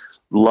and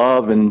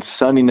love and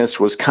sunniness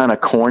was kind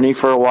of corny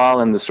for a while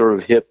in the sort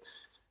of hip,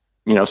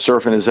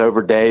 surfing is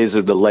over days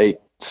of the late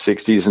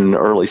 60s and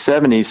early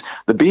 70s,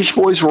 the Beach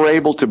Boys were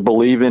able to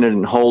believe in it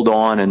and hold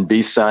on and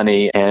be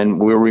sunny. And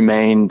we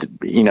remained,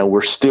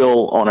 we're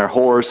still on our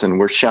horse and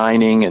we're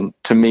shining. And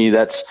to me,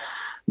 that's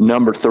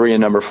number 3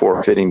 and number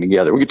 4 fitting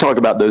together. We could talk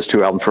about those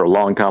two albums for a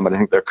long time, but I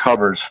think their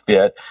covers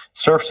fit.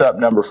 Surf's Up,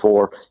 number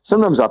 4.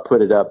 Sometimes I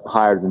put it up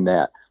higher than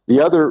that.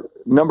 The other,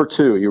 number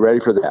 2, you ready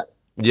for that?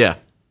 Yeah.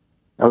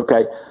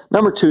 Okay.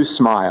 Number 2,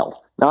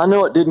 Smile. Now, I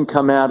know it didn't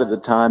come out at the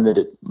time that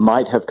it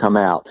might have come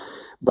out,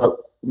 but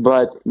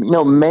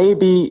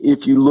maybe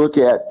if you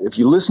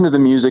listen to the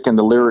music and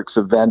the lyrics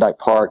of Van Dyke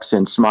Parks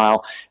and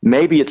Smile,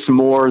 maybe it's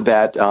more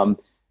that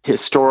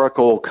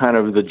historical kind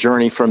of the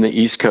journey from the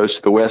East Coast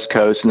to the West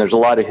Coast, and there's a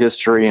lot of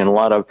history and a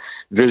lot of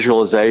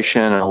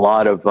visualization and a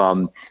lot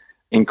of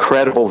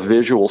incredible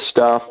visual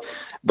stuff.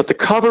 But the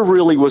cover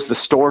really was the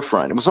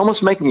storefront. It was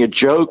almost making a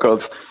joke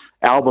of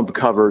album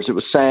covers. It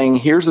was saying,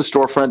 here's the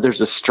storefront, there's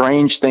the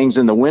strange things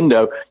in the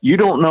window. You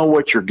don't know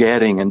what you're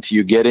getting until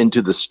you get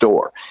into the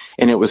store.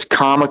 And it was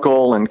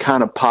comical and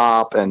kind of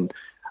pop, and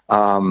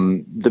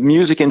the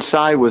music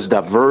inside was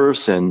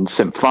diverse and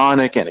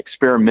symphonic and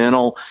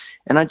experimental.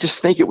 And I just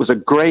think it was a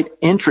great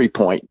entry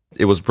point.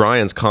 It was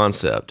Brian's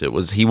concept.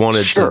 He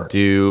wanted to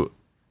do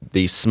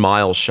the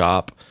Smile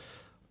Shop.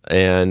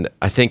 And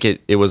I think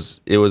it was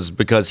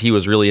because he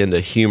was really into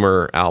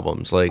humor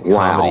albums, like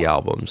comedy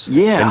albums.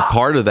 Yeah. And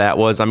part of that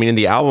was,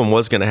 the album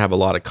was going to have a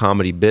lot of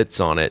comedy bits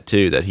on it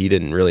too, that he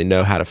didn't really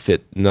know how to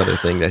fit. Another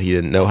thing that he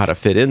didn't know how to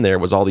fit in there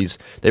was all these,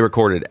 they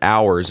recorded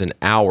hours and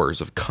hours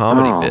of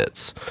comedy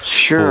bits.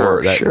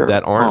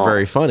 That aren't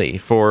very funny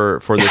for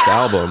this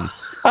album.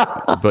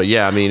 But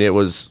yeah, it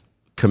was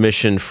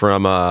commissioned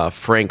from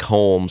Frank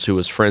Holmes, who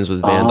was friends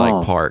with Van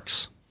Dyke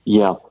Parks.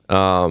 Yeah.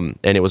 And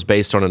it was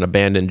based on an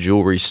abandoned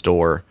jewelry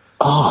store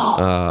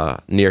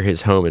near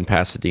his home in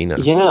Pasadena.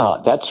 Yeah,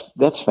 that's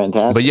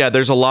fantastic. But yeah,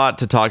 there's a lot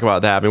to talk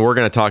about that. We're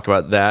going to talk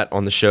about that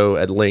on the show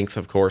at length,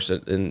 of course,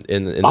 in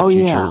the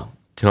future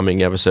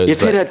coming episodes.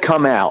 If it had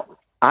come out,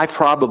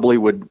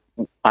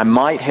 I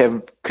might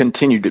have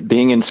continued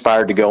being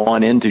inspired to go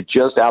on into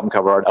just album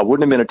cover art. I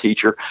wouldn't have been a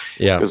teacher.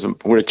 Yeah. Because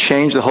it would have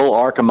changed the whole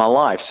arc of my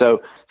life.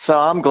 So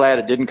I'm glad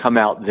it didn't come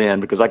out then,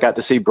 because I got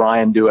to see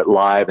Brian do it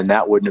live, and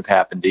that wouldn't have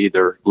happened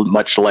either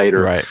much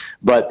later. Right.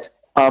 But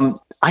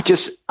I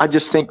just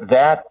think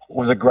that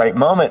was a great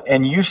moment.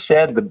 And you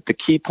said the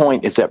key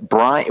point is that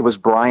it was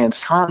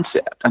Brian's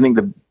concept. I think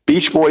the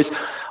Beach Boys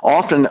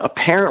often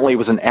apparently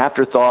was an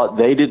afterthought.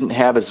 They didn't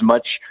have as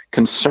much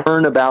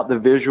concern about the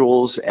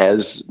visuals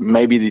as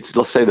maybe,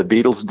 let's say, the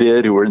Beatles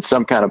did, who were in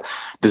some kind of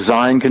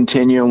design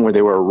continuum where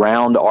they were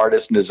around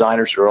artists and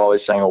designers who were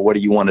always saying, well, what do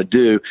you want to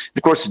do? And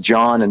of course,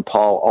 John and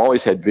Paul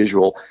always had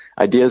visual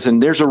ideas.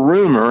 And there's a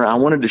rumor, I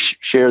wanted to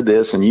share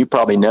this, and you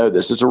probably know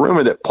this. There's a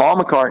rumor that Paul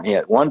McCartney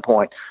at one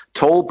point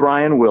told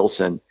Brian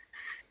Wilson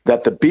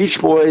that the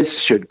Beach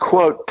Boys should,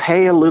 quote,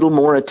 pay a little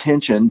more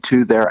attention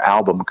to their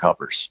album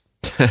covers.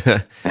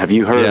 Have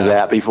you heard of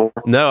that before?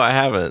 No, I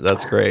haven't.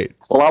 That's great.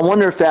 Well, I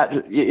wonder if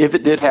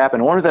it did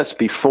happen, I wonder if that's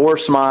before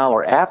Smile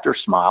or after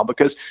Smile,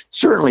 because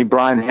certainly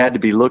Brian had to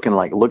be looking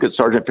look at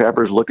Sgt.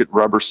 Pepper's, look at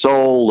Rubber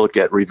Soul, look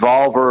at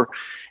Revolver,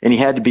 and he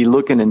had to be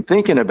looking and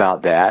thinking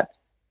about that,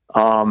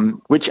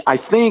 which I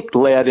think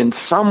led in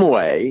some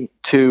way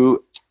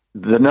to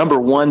the number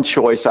one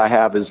choice I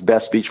have is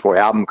Best Beach Boy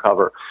Album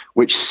Cover,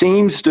 which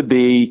seems to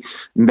be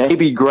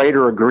maybe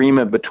greater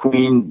agreement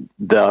between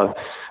the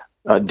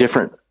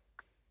different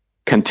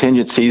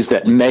contingencies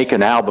that make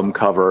an album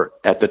cover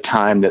at the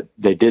time that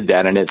they did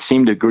that. And it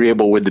seemed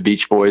agreeable with the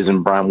Beach Boys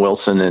and Brian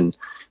Wilson and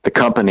the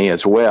company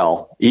as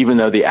well, even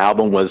though the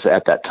album was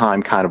at that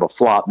time kind of a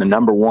flop. The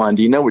number one,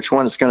 do you know which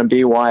one it's going to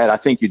be, Wyatt? I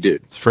think you do.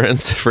 It's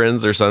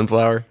Friends or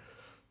Sunflower?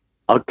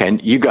 Okay,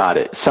 you got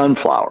it.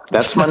 Sunflower.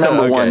 That's my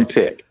number one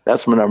pick.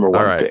 That's my number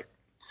one pick.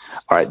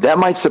 All right, that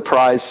might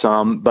surprise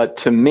some, but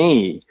to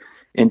me,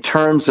 in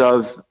terms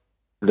of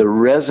the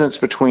resonance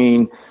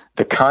between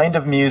the kind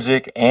of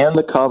music and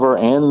the cover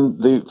and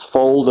the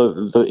fold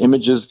of the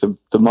images, the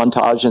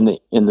montage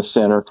in the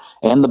center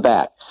and the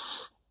back,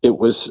 it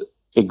was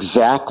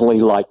exactly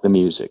like the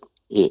music.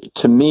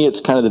 To me, it's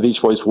kind of the Beach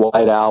Boys'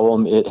 White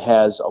Album. It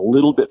has a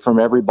little bit from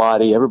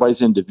everybody.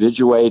 Everybody's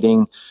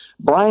individuating.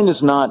 Brian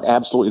is not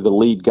absolutely the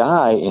lead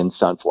guy in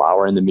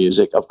Sunflower in the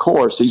music. Of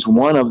course, he's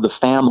one of the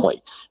family.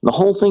 And the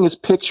whole thing is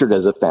pictured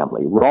as a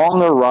family.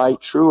 Wrong or right,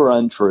 true or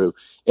untrue.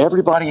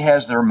 Everybody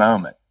has their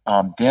moment.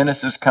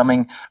 Dennis is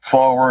coming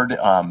forward.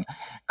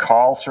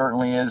 Carl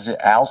certainly is.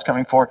 Al's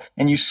coming forward.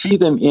 And you see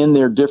them in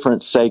their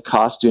different, say,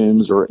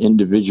 costumes or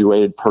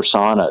individuated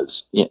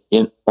personas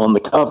on the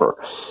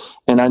cover.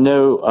 And I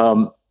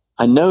know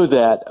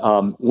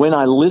that when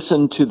I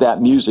listened to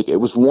that music, it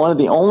was one of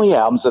the only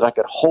albums that I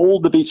could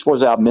hold the Beach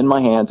Boys album in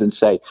my hands and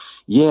say,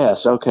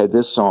 yes, okay,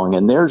 this song,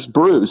 and there's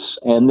Bruce,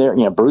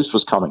 and Bruce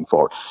was coming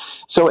forward.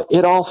 So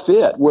it all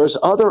fit. Whereas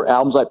other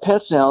albums like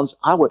Pet Sounds,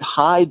 I would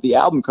hide the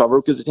album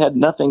cover because it had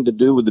nothing to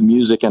do with the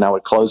music, and I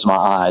would close my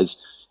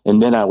eyes,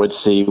 and then I would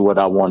see what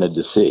I wanted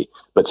to see.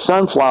 But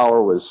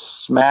Sunflower was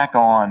smack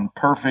on,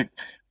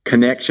 perfect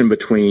connection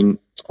between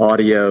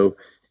audio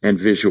and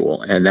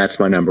visual, and that's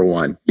my number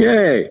one.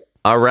 Yay!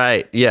 All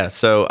right, yeah.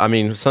 So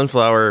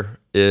Sunflower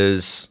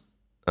is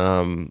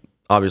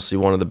obviously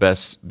one of the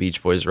best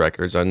Beach Boys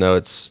records. I know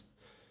it's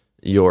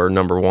your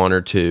number one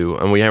or two,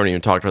 and we haven't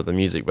even talked about the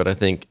music, but I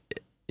think,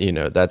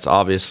 that's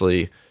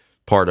obviously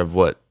part of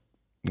what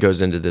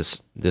goes into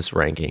this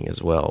ranking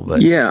as well.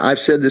 But yeah, I've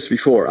said this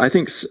before. I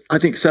think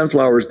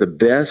Sunflower is the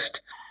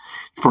best.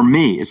 For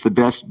me, it's the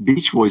best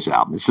Beach Boys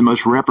album. It's the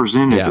most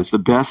representative. Yeah. It's the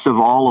best of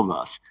all of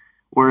us.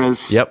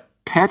 Whereas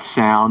Pet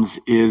Sounds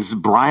is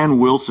Brian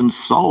Wilson's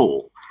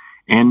soul,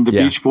 and the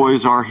Beach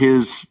Boys are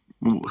his.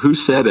 Who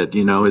said it?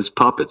 His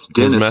puppets.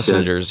 Dennis his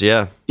messengers.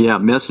 said, yeah,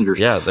 messengers.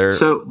 Yeah, they're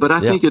so. But I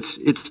think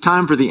it's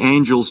time for the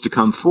angels to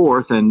come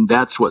forth, and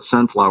that's what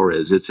Sunflower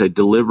is. It's a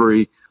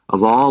delivery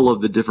of all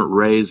of the different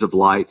rays of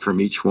light from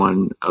each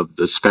one of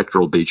the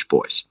spectral Beach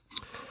Boys.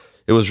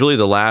 It was really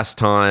the last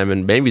time,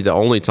 and maybe the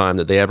only time,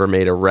 that they ever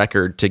made a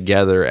record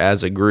together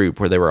as a group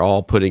where they were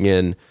all putting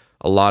in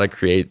a lot of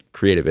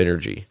creative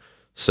energy.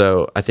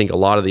 So I think a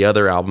lot of the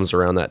other albums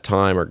around that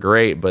time are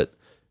great, but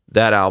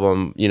that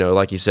album,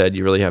 like you said,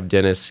 you really have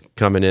Dennis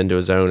coming into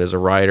his own as a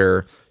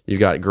writer. You've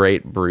got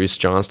great Bruce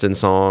Johnston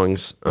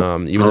songs.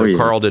 Even though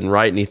Carl didn't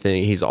write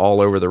anything, he's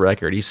all over the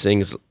record. He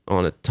sings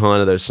on a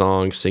ton of those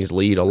songs, sings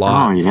lead a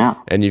lot. Oh, yeah.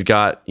 And you've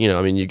got,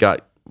 you've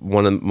got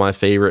one of my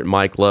favorite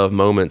Mike Love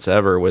moments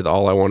ever with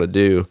All I Want to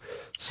Do.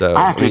 So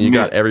you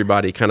got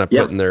everybody kind of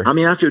putting their. I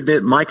have to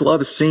admit, Mike Love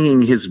is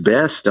singing his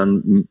best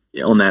on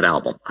that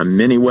album. In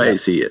many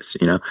ways, he is.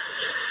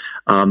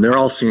 They're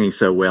all singing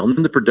so well. And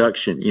then the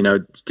production,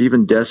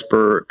 Stephen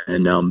Desper,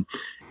 and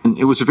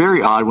it was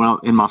very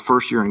odd in my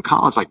first year in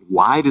college. Like,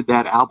 why did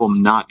that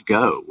album not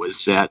go?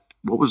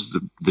 What was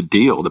the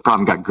deal? The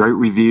problem got great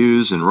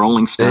reviews and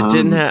Rolling Stone. It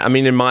didn't have.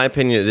 In my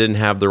opinion, it didn't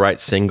have the right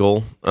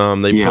single.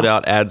 They put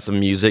out "Add Some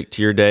Music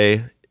to Your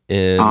Day"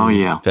 in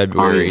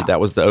February. That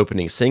was the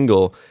opening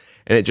single,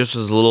 and it just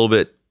was a little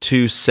bit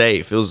too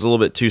safe. It was a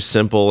little bit too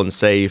simple and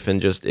safe,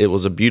 and it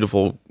was a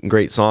beautiful,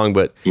 great song.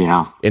 But in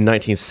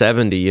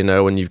 1970,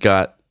 when you've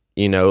got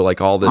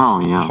like all this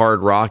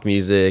hard rock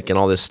music and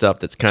all this stuff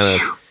that's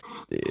kind of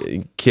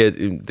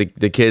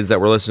the kids that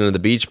were listening to the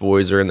Beach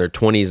Boys are in their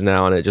 20s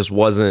now, and it just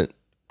wasn't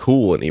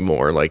cool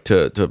anymore, like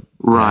to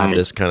have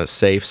this kind of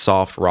safe,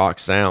 soft rock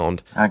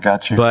sound. I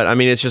got you. But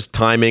it's just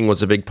timing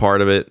was a big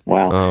part of it.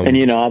 Wow. And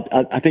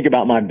I think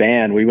about my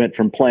band. We went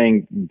from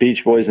playing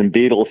Beach Boys and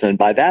Beatles, and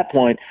by that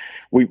point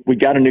we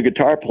got a new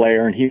guitar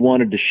player, and he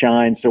wanted to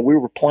shine. So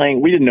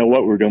we didn't know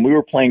what we were doing. We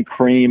were playing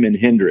Cream and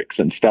Hendrix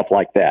and stuff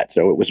like that.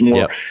 So it was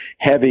more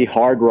heavy,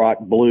 hard rock,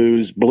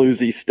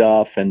 bluesy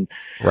stuff. And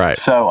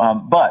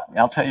so, but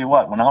I'll tell you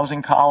what, when I was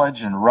in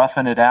college and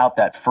roughing it out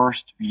that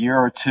first year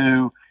or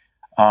two,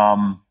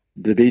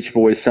 the Beach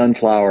Boys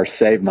Sunflower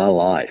saved my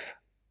life.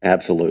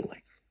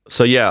 Absolutely.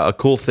 So a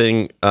cool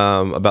thing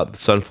about the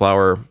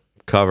Sunflower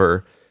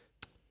cover,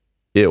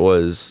 it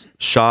was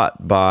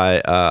shot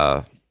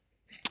by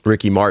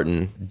Ricky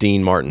Martin,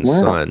 Dean Martin's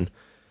son.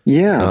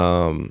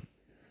 Yeah.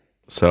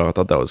 So I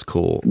thought that was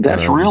cool.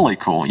 That's really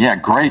cool. Yeah,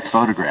 great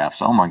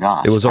photographs. Oh my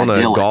gosh. It was on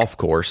a golf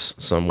course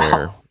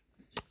somewhere.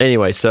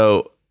 Anyway,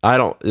 so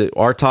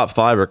our top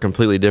five are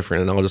completely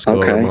different, and I'll just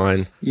go over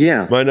mine.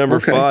 Yeah. My number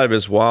 5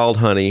 is Wild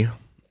Honey,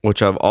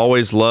 which I've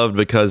always loved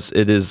because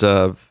it's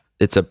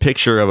a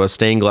picture of a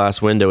stained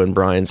glass window in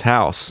Brian's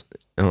house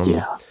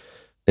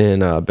in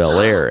Bel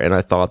Air. And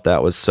I thought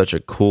that was such a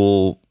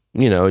cool,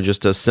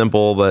 just a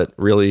simple but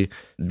really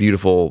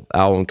beautiful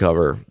album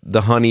cover.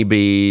 The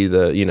honeybee,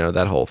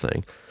 that whole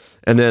thing.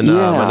 And then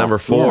my number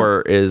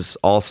 4 is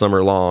All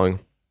Summer Long.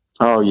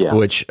 Oh, yeah.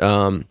 Which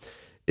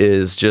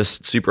is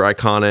just super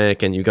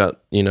iconic, and you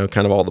got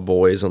kind of all the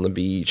boys on the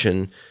beach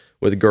and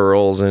with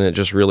girls, and it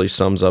just really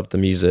sums up the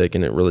music,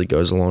 and it really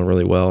goes along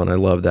really well, and I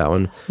love that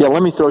one. Yeah,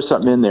 let me throw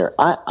something in there.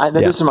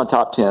 This is my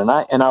top 10,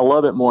 and I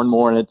love it more and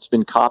more, and it's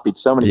been copied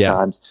so many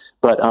times.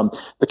 But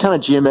the kind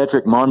of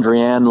geometric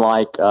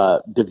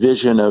Mondrian-like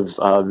division of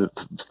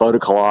photo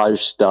collage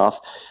stuff,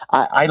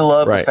 I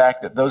love the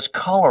fact that those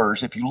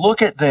colors, if you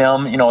look at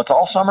them, it's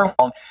all summer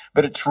long,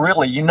 but it's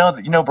really,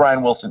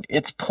 Brian Wilson,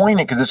 it's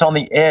poignant because it's on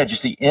the edge.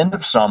 It's the end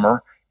of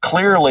summer.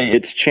 Clearly,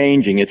 it's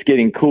changing. It's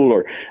getting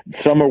cooler.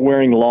 Some are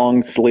wearing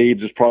long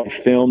sleeves. It's probably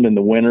filmed in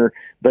the winter,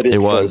 but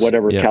it's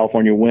whatever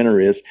California winter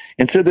is.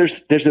 And so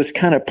there's this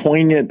kind of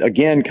poignant,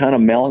 again, kind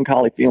of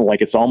melancholy feeling,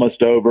 like it's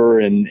almost over,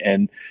 and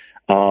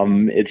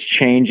it's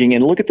changing.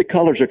 And look at the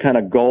colors; they're kind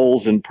of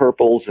golds and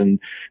purples and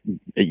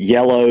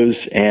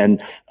yellows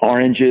and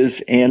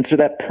oranges. And so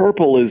that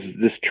purple is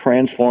this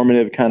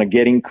transformative, kind of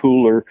getting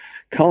cooler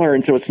color.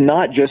 And so it's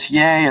not just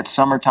yay, it's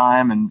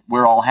summertime and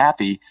we're all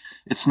happy.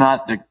 It's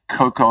not the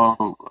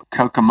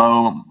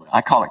Kokomo,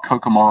 I call it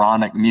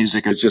Kokomoronic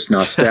music. It's just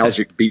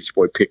nostalgic Beach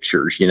Boy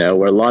pictures,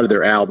 where a lot of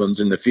their albums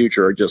in the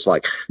future are just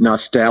like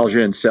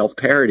nostalgia and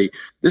self-parody.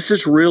 This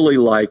is really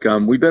like,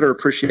 we better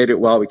appreciate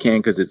it while we can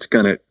because it's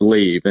going to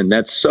leave. And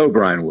that's so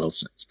Brian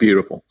Wilson. It's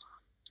beautiful.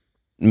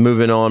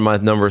 Moving on, my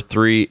number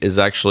 3 is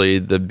actually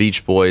the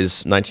Beach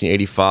Boys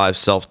 1985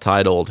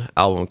 self-titled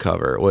album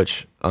cover,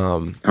 which,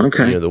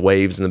 the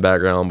waves in the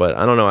background, but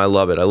I don't know. I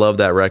love it. I love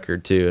that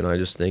record too. And I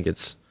just think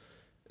it's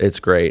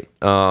great.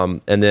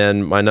 And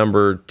then my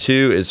number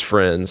 2 is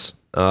Friends.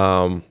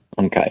 I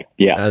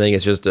think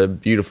it's just a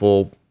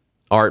beautiful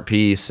art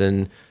piece,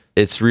 and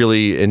it's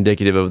really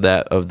indicative of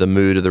the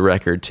mood of the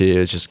record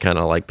too. It's just kind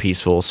of like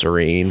peaceful,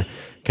 serene,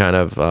 kind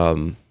of,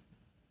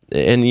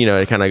 and you know,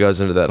 it kind of goes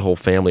into that whole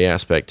family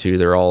aspect too.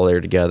 They're all there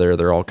together.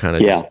 They're all kind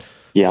of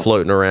just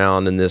floating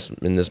around in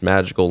this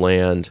magical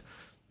land.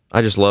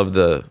 I just love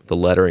the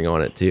lettering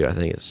on it too. I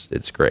think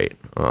it's great.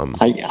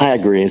 I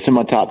agree. It's in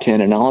my top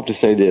 10, and I'll have to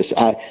say this: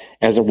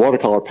 as a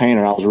watercolor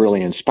painter, I was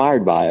really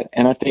inspired by it,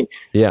 and I think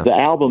the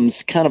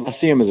albums I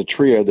see them as a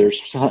trio.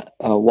 There's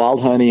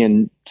Wild Honey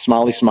and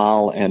Smiley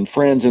Smile and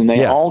Friends, and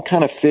they all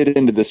kind of fit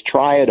into this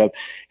triad of,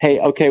 hey,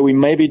 okay, we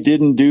maybe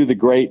didn't do the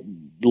great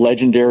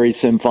legendary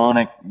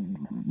symphonic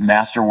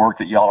masterwork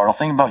that y'all are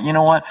thinking about. You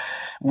know what?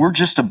 We're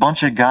just a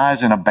bunch of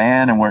guys in a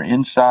band, and we're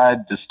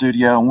inside the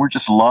studio, and we're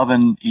just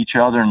loving each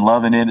other and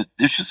loving it.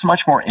 It's just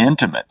much more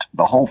intimate.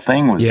 The whole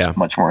thing was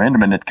much more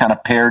intimate. It kind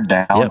of pared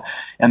down,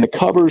 and the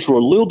covers were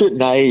a little bit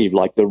naive,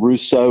 like the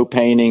Rousseau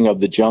painting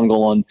of the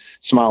jungle on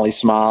Smiley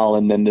Smile,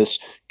 and then this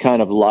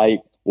kind of light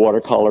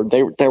watercolor.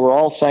 They were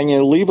all saying,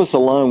 leave us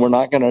alone. We're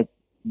not going to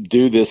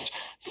do this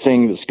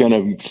thing that's going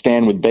to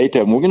stand with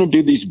Beethoven. We're going to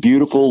do these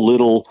beautiful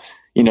little,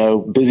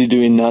 busy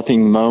doing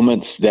nothing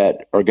moments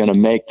that are going to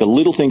make the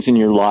little things in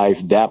your life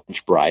that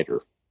much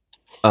brighter.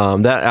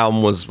 That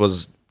album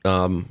was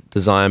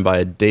designed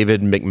by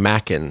David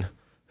McMacken,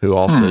 who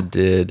also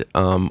did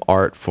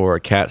art for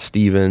Cat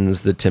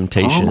Stevens, The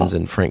Temptations,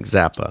 and Frank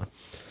Zappa.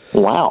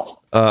 Wow.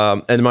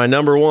 And my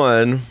number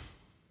one...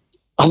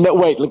 No,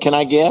 wait, can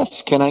I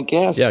guess?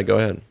 Yeah, go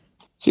ahead.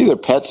 It's either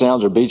Pet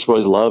Sounds or Beach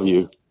Boys Love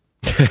You.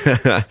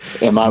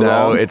 Am I wrong?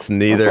 No, it's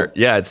neither.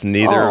 Okay. Yeah, it's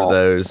neither of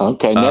those.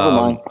 Okay, never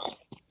mind.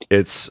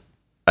 It's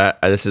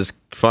this is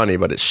funny,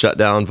 but it's Shut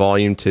Down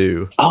Volume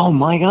 2. Oh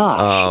my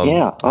gosh!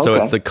 Yeah. Okay. So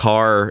it's the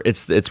car.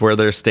 It's where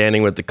they're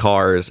standing with the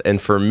cars. And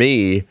for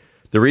me,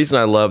 the reason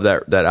I love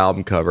that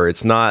album cover,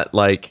 it's not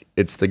like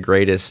it's the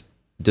greatest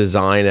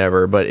design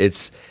ever, but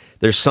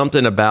there's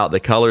something about the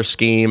color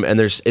scheme, and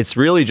it's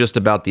really just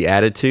about the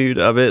attitude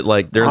of it.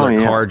 Like they're in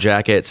their car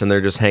jackets and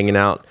they're just hanging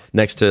out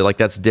next to, like,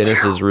 that's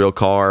Dennis's real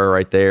car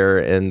right there.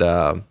 And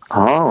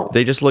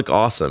they just look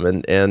awesome.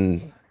 And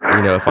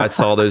if I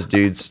saw those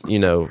dudes,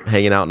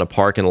 hanging out in a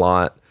parking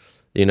lot,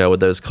 with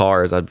those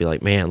cars, I'd be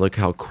like, man, look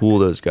how cool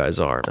those guys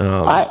are.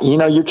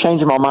 You're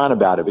changing my mind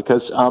about it,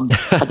 because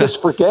I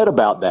just forget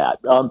about that.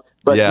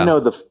 But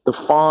the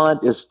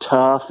font is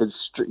tough.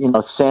 It's,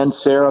 sans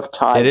serif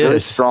type, very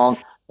strong.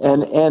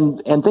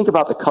 And think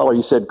about the color.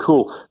 You said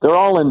cool. They're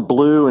all in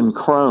blue and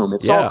chrome.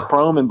 It's all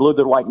chrome and blue.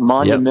 They're like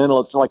monumental.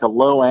 It's like a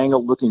low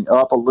angle looking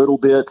up a little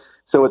bit.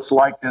 So it's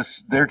like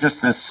this. They're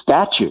just this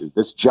statue,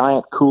 this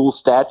giant cool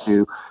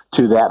statue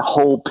to that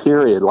whole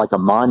period, like a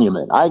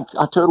monument. I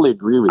totally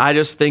agree with you. I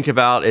just think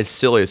about it's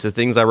silly. It's the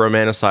things I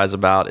romanticize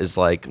about is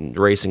like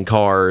racing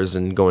cars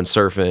and going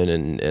surfing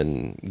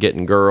and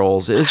getting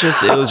girls. It was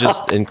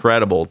just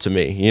incredible to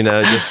me.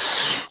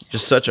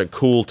 Just such a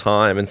cool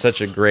time and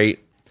such a great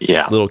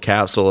little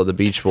capsule of the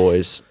Beach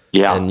Boys.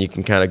 Yeah. And you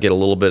can kind of get a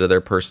little bit of their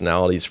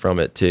personalities from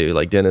it too.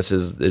 Like Dennis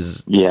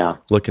is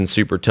looking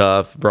super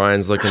tough.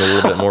 Brian's looking a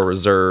little bit more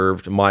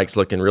reserved. Mike's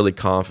looking really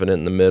confident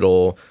in the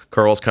middle.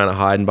 Carl's kind of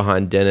hiding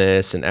behind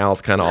Dennis, and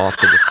Al's kind of off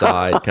to the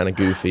side, kind of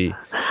goofy.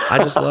 I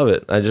just love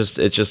it.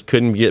 It just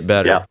couldn't get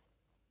better. Yeah.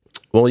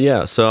 Well,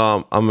 yeah.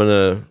 So I'm going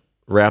to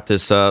wrap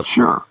this up.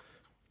 Sure.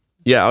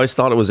 Yeah. I always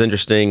thought it was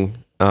interesting.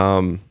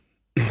 I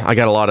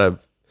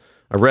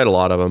read a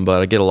lot of them, but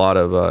I get a lot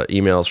of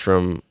emails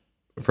from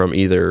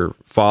either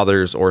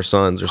fathers or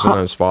sons, or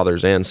sometimes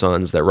fathers and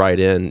sons, that write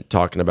in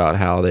talking about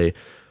how they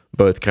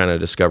both kind of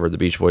discovered the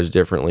Beach Boys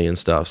differently and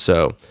stuff.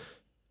 So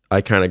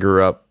I kind of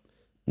grew up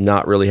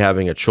not really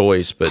having a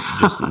choice, but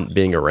just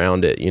being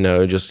around it,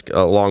 just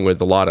along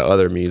with a lot of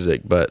other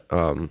music. But, I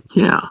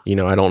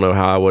don't know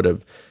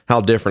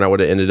how different I would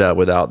have ended up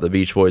without the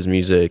Beach Boys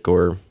music,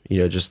 or,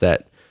 just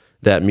that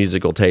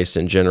musical taste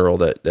in general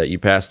that you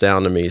passed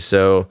down to me.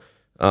 So,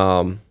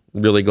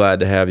 really glad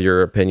to have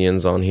your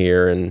opinions on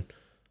here, and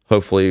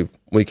hopefully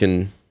we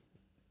can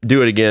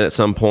do it again at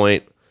some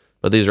point.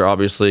 But these are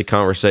obviously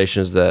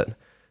conversations that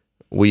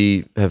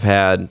we have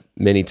had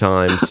many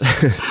times.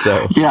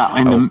 So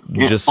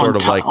just sort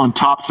of like on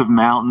tops of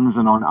mountains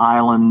and on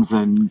islands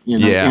and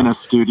in a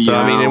studio.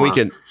 So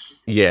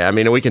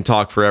we can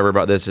talk forever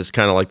about this. It's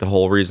kind of like the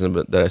whole reason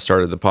that I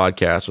started the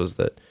podcast was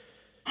that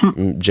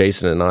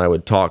Jason and I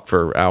would talk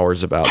for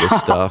hours about this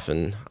stuff,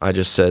 and I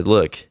just said,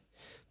 look,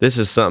 this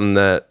is something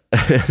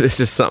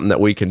that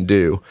we can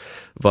do.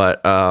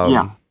 But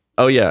and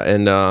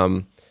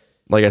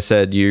like I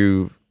said,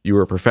 you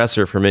were a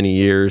professor for many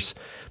years,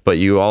 but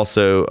you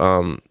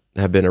also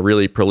have been a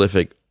really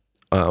prolific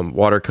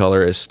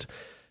watercolorist.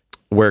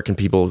 Where can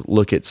people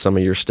look at some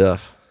of your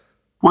stuff?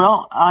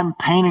 Well, I'm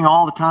painting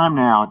all the time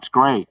now. It's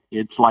great.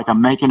 It's like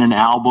I'm making an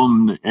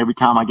album every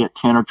time I get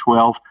 10 or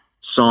 12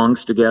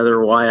 songs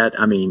together,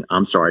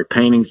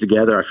 paintings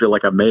together. I feel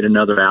like I've made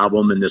another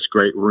album in this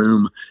great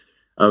room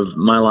of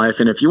my life.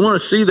 And if you want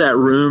to see that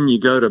room, you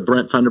go to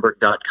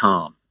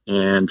BrentFunderburk.com.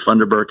 And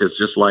Funderburk is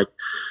just like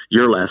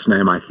your last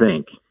name, I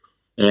think.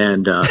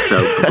 And so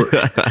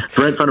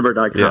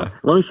BrentFunderburk.com. Yeah.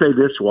 Let me say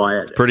this,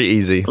 Wyatt. Pretty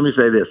easy. Let me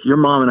say this. Your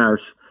mom and I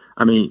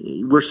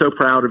we're so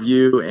proud of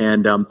you.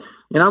 And I'm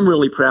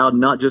really proud,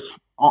 not just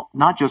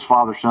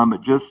father, son,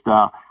 but just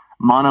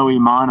mano y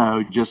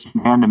mano, just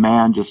man to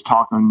man, just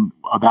talking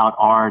about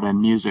art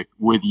and music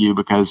with you,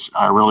 because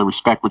I really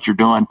respect what you're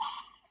doing.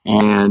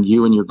 And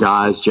you and your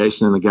guys,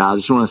 Jason and the guys, I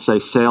just want to say,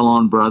 sail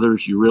on,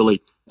 brothers. You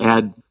really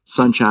add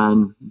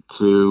sunshine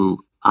to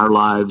our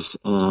lives,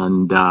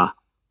 and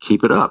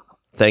keep it up.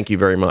 Thank you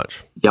very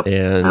much. Yep,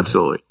 and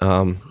absolutely.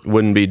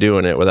 Wouldn't be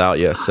doing it without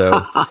you.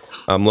 So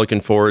I'm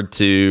looking forward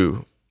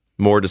to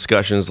more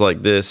discussions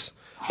like this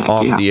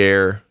off the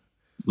air.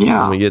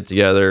 Yeah, when we get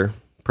together,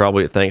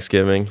 probably at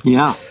Thanksgiving.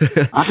 Yeah,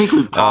 I think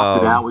we've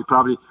talked it out. We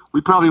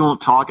probably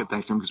won't talk at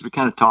Thanksgiving because we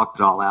kind of talked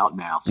it all out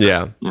now. So,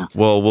 yeah.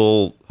 Well,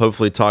 we'll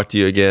hopefully talk to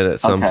you again at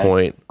some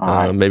point.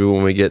 Right. Maybe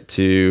when we get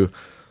to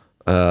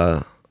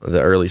the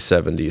early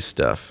 70s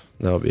stuff.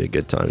 That'll be a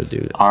good time to do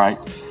it. All right.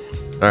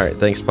 All right.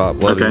 Thanks, Pop.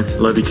 Love you.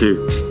 Love you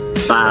too.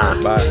 Bye.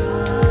 Bye.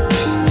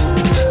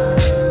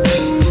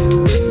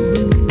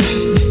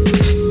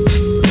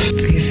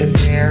 He said,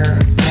 Mayor,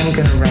 I'm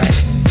going to write,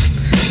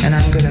 and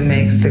I'm going to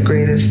make the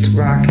greatest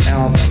rock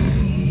album.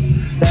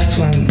 That's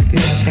when,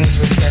 things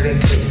were starting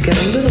to get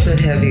a little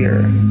bit heavier.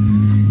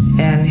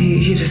 And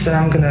he just said,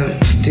 I'm going to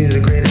do the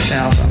greatest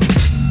album.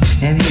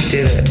 And he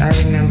did it. I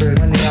remember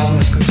when the album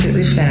was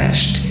completely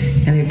finished,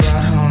 and he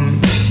brought home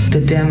the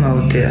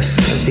demo disc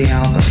of the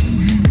album.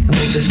 And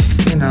we just,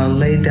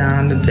 laid down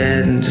on the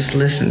bed and just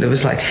listened. It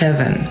was like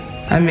heaven.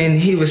 I mean,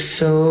 he was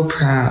so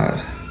proud.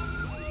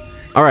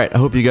 All right. I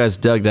hope you guys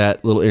dug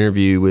that little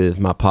interview with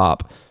my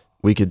pop.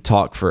 We could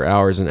talk for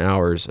hours and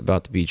hours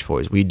about the Beach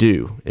Boys. We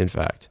do, in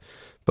fact.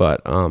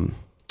 But I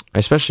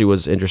especially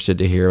was interested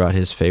to hear about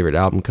his favorite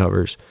album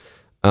covers.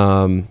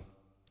 And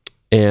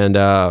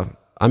I'm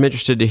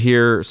interested to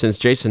hear, since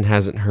Jason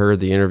hasn't heard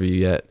the interview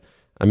yet,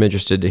 I'm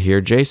interested to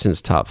hear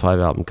Jason's top 5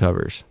 album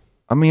covers.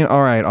 I mean,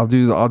 all right, I'll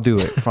do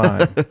it.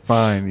 Fine,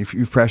 fine. If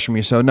you pressure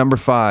me. So number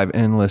 5,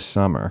 Endless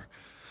Summer.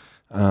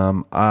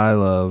 I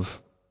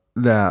love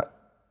that.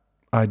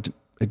 It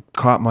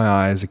caught my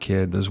eye as a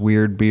kid. Those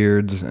weird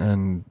beards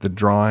and the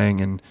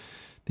drawing and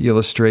the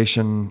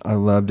illustration. I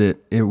loved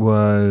it. It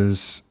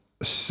was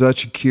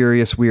such a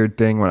curious, weird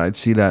thing when I'd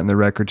see that in the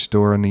record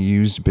store in the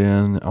used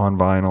bin on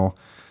vinyl.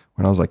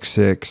 When I was like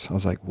 6, I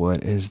was like,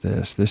 "What is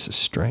this? This is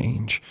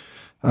strange."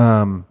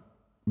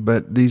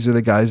 But these are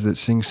the guys that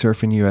sing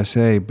Surfing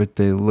USA, but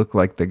they look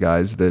like the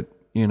guys that,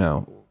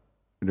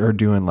 are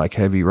doing like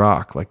heavy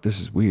rock. Like, this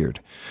is weird.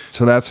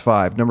 So that's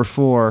 5. Number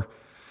 4,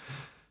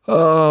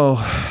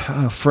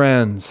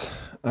 Friends.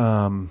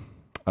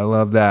 I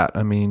love that.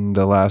 I mean,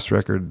 the last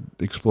record,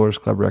 Explorers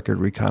Club record,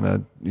 we kind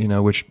of,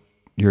 which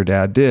your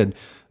dad did,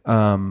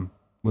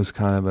 was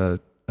kind of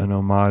an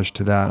homage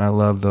to that. And I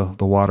love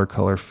the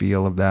watercolor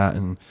feel of that.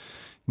 And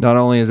not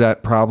only is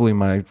that probably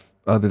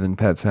other than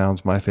Pet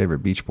Sounds, my favorite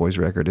Beach Boys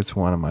record, it's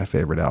one of my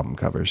favorite album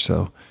covers.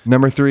 So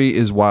number 3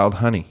 is Wild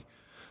Honey.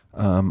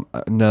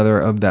 Another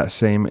of that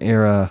same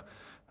era,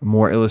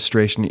 more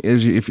illustration.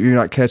 If you're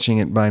not catching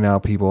it by now,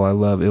 people, I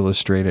love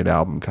illustrated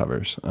album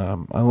covers.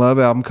 I love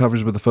album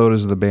covers with the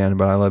photos of the band,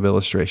 but I love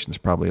illustrations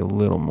probably a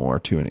little more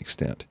to an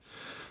extent.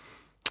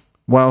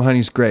 Wild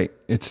Honey's great.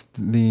 It's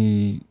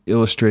the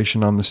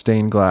illustration on the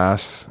stained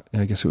glass.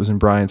 I guess it was in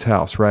Brian's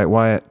house, right,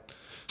 Wyatt?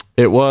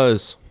 It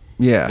was.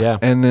 Yeah.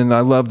 And then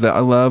I love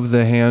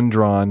the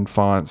hand-drawn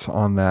fonts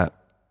on that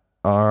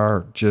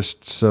are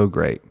just so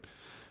great.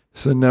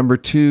 So number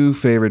 2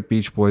 favorite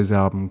Beach Boys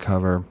album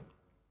cover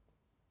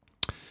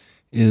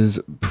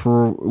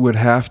would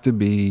have to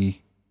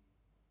be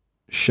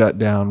Shut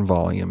Down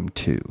Volume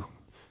 2.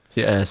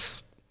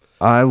 Yes.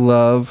 I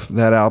love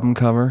that album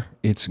cover.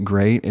 It's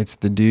great. It's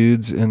the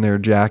dudes in their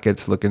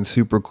jackets looking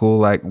super cool,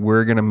 like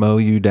we're going to mow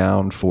you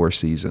down 4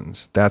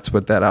 seasons. That's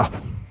what that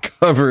album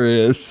cover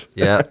is.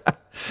 Yeah.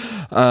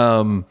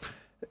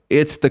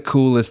 It's the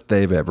coolest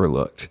they've ever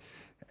looked.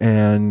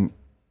 And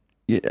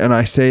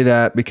I say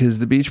that because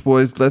the Beach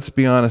Boys, let's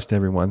be honest,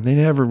 everyone, they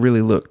never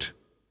really looked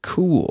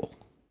cool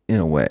in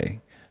a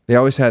way. They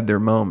always had their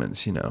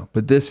moments,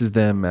 but this is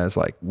them as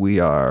like, we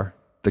are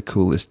the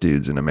coolest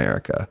dudes in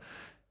America.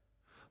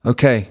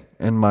 Okay.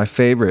 And my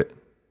favorite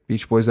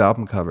Beach Boys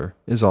album cover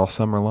is All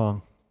Summer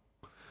Long.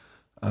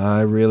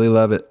 I really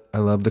love it. I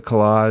love the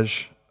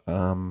collage.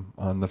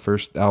 On the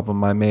first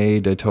album I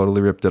made, I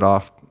totally ripped it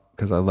off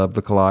because I love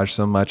the collage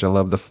so much. I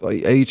love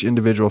each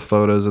individual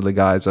photos of the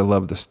guys. I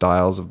love the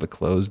styles of the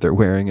clothes they're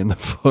wearing in the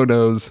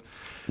photos.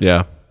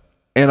 Yeah.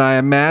 And I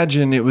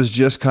imagine it was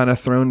just kind of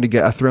thrown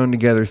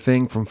together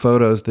thing from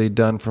photos they'd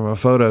done from a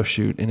photo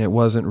shoot. And it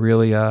wasn't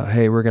really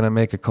hey, we're going to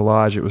make a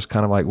collage. It was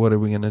kind of like, what are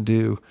we going to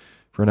do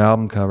for an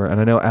album cover? And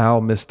I know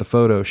Al missed the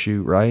photo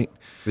shoot, right?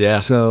 Yeah.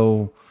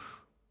 So,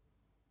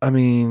 I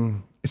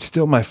mean, it's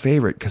still my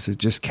favorite because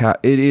it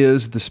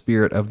is the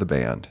spirit of the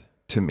band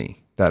to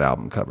me, that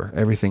album cover,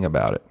 everything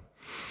about it.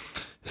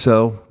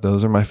 So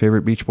those are my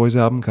favorite Beach Boys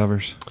album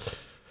covers.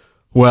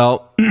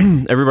 Well,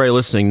 everybody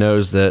listening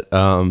knows that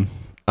I'm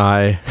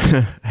I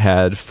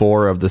had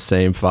 4 of the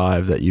same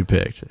 5 that you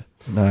picked.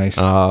 Nice.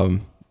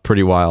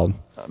 Pretty wild.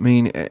 I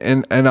mean,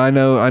 and I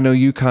know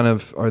you kind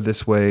of are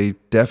this way,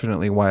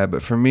 definitely, Wyatt.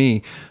 But for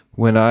me,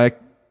 when I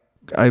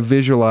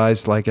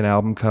visualize like an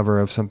album cover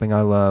of something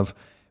I love,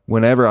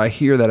 whenever I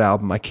hear that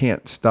album, I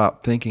can't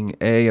stop thinking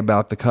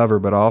about the cover,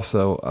 but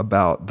also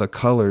about the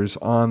colors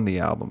on the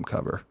album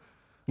cover.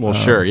 Well,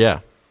 sure, yeah.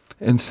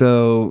 And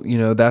so,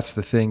 that's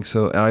the thing.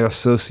 So I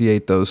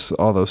associate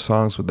all those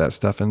songs with that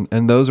stuff,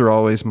 and those are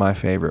always my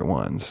favorite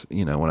ones.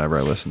 Whenever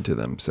I listen to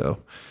them. So,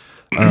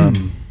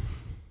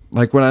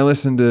 like when I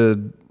listen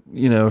to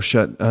not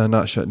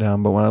Shut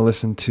Down, but when I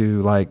listen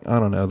to like I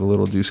don't know the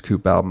Little Deuce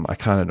Coupe album, I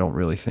kind of don't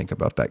really think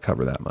about that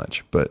cover that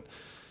much, but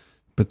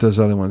those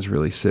other ones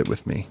really sit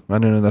with me. I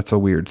don't know, that's a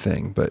weird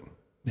thing, but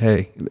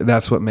hey,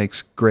 that's what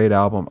makes great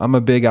album. I'm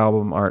a big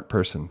album art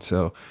person,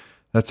 so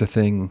that's a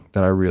thing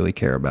that I really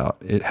care about.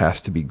 It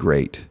has to be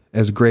great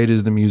as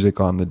the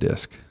music on the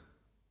disc.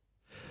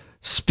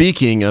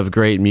 Speaking of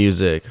great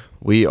music,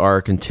 we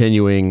are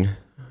continuing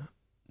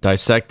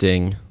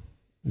dissecting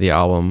the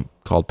album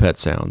called Pet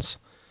Sounds.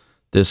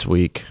 This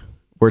week,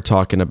 we're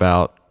talking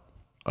about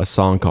a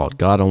song called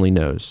God Only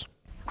Knows.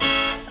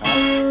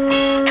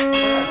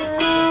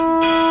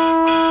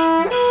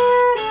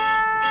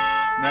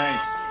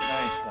 Nice,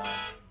 Don.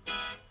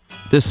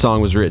 This song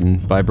was written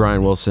by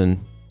Brian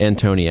Wilson and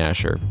Tony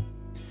Asher,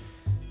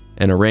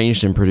 and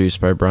arranged and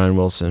produced by Brian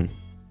Wilson.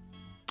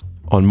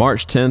 On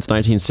March 10th,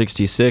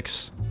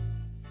 1966,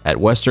 at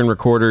Western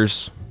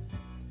Recorders,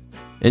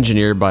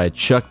 engineered by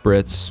Chuck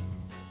Britz,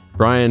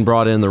 Brian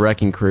brought in the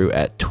Wrecking Crew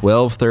at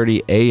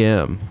 12:30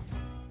 a.m.,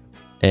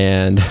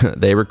 and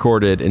they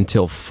recorded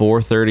until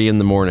 4:30 in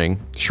the morning.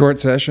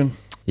 Short session?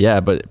 Yeah,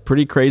 but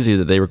pretty crazy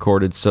that they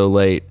recorded so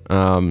late.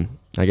 I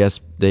guess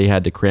they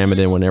had to cram it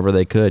in whenever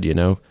they could,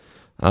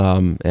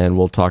 and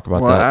we'll talk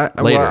about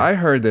that later. I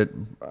heard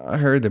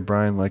that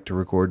Brian liked to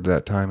record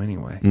that time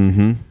anyway.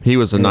 Mm-hmm. He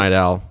was a night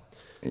owl.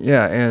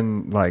 Yeah,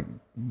 and like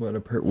what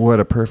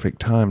a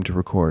perfect time to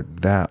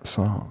record that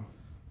song.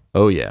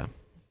 Oh yeah.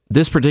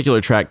 This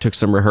particular track took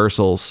some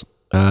rehearsals.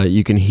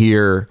 You can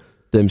hear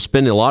them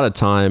spending a lot of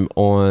time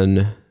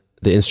on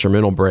the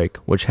instrumental break,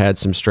 which had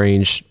some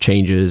strange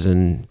changes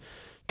and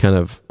kind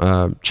of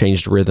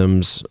changed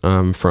rhythms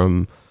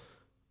from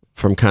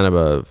kind of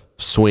a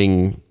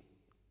swing,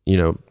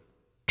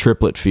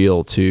 triplet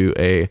feel to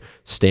a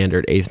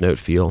standard eighth note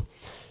feel.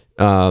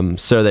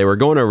 So they were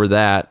going over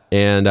that,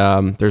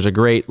 and there's a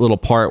great little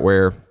part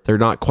where they're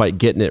not quite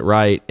getting it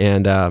right,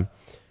 and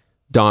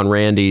Don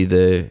Randy,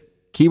 the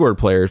keyboard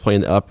player, is playing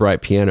the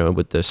upright piano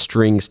with the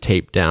strings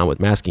taped down with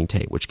masking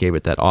tape, which gave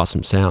it that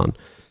awesome sound.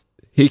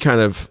 He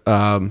kind of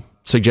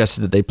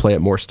suggested that they play it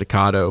more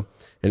staccato,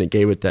 and it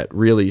gave it that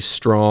really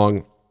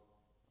strong,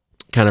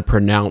 kind of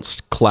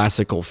pronounced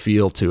classical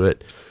feel to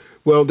it.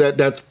 Well,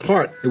 that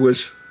part, it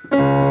was...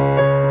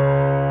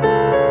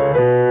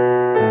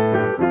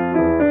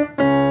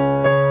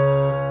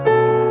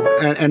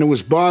 And it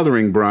was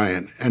bothering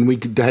Brian, and we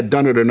had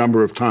done it a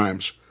number of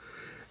times.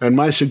 And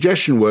my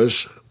suggestion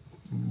was,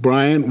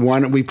 Brian, why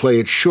don't we play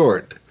it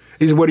short?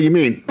 He said, what do you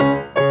mean?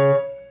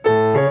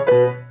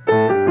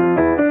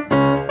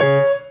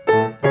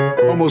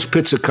 Almost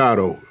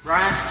pizzicato.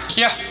 Brian?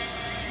 Yeah.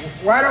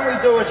 Why don't we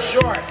do it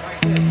short?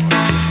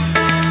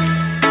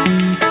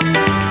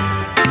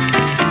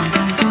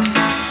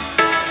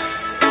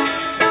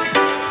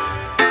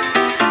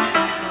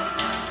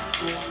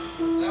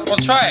 Well,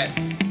 try it.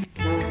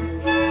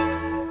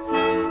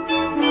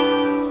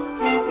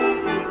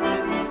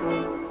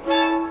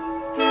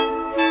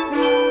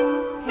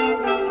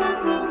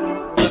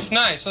 That's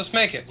nice. Let's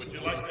make it.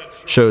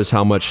 Shows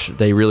how much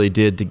they really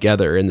did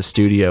together in the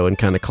studio and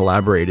kind of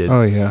collaborated.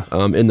 Oh yeah.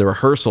 In the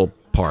rehearsal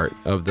part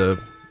of the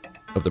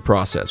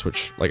process,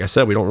 which, like I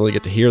said, we don't really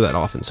get to hear that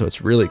often, so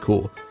it's really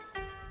cool.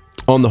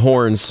 On the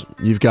horns,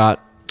 you've got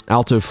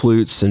alto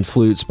flutes and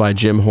flutes by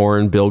Jim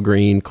Horn, Bill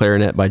Green,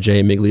 clarinet by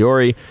Jay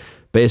Migliori,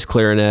 bass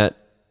clarinet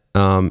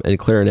and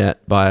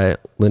clarinet by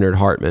Leonard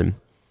Hartman.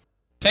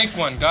 Take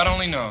one. God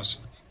only knows.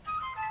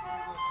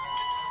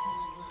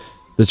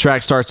 The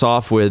track starts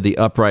off with the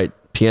upright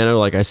piano,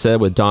 like I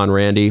said, with Don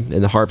Randy,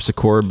 and the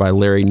harpsichord by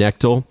Larry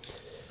Knechtel.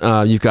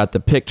 You've got the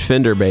picked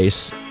Fender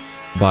bass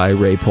by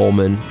Ray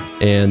Pullman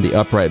and the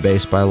upright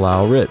bass by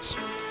Lyle Ritz.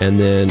 And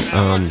then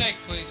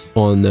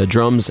on the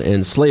drums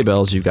and sleigh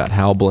bells, you've got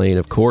Hal Blaine,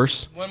 of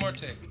course. One more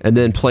take. And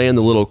then playing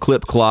the little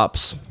clip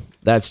clops,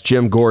 that's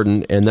Jim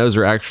Gordon, and those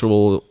are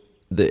actually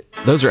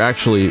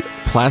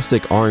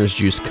plastic orange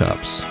juice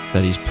cups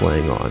that he's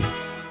playing on.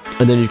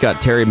 And then you've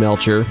got Terry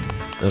Melcher,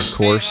 of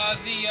course,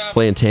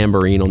 playing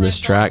tambourine on this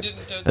track.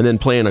 And then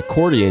playing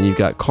accordion, you've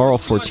got Carl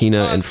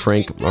Fortina and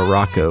Frank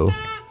Morocco.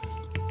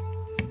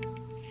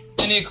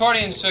 In the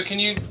accordion, so can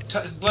you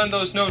blend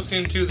those notes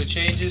into the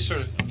changes?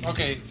 Sort of.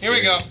 Okay, here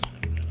we go.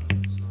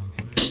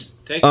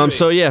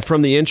 So yeah,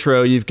 from the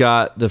intro, you've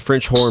got the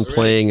French horn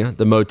playing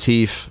the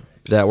motif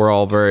that we're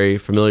all very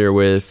familiar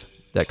with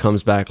that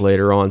comes back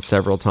later on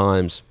several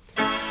times.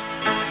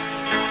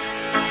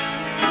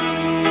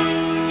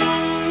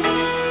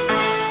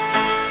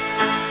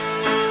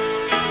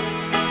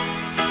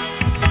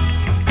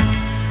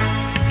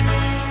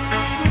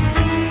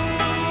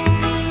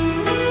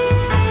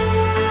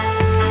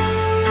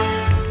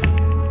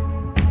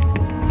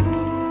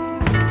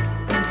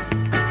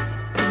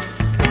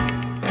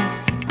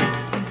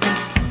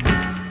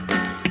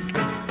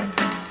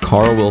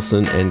 Carl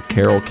Wilson and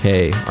Carol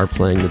Kaye are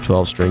playing the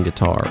 12-string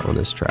guitar on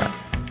this track.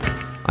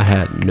 I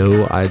had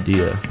no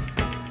idea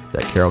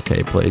that Carol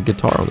Kaye played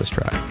guitar on this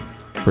track.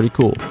 Pretty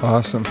cool.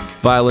 Awesome.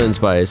 Violins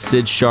by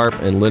Sid Sharp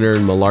and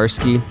Leonard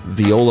Malarski,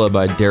 viola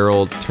by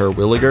Daryl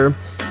Terwilliger,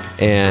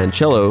 and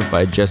cello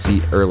by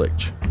Jesse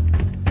Ehrlich.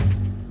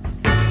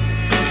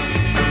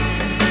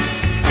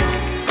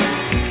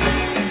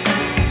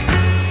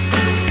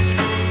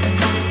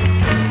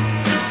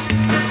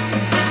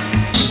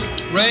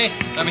 Ray.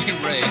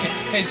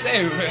 Hey,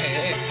 say, Ray,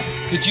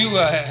 hey, could you,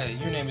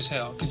 your name is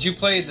Hal, could you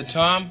play the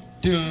tom?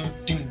 Do,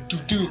 do, do,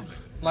 do.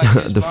 Like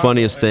the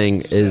funniest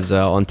thing is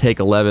on take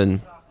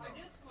 11,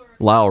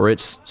 Lyle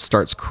Rich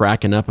starts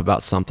cracking up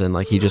about something,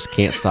 like he just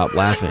can't stop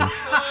laughing.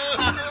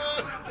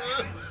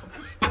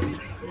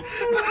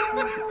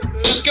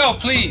 Let's go,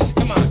 please,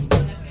 come on.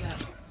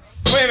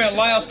 Wait a minute,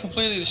 Lyle's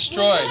completely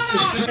destroyed.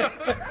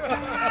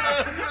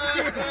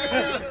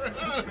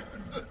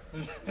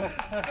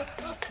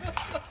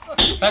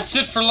 That's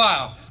it for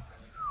Lyle.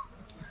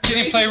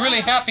 He play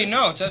really happy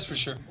notes, that's for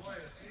sure.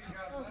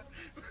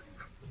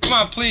 Come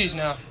on, please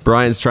now.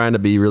 Brian's trying to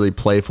be really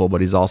playful, but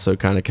he's also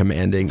kind of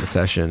commanding the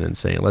session and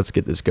saying, "Let's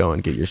get this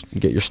going. Get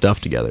your stuff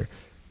together."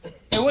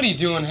 Hey, what are you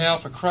doing, Hal?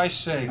 For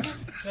Christ's sake!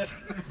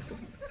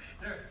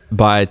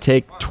 By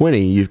take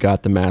 20, you've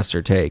got the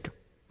master take.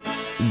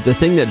 The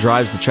thing that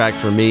drives the track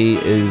for me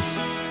is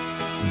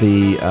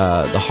the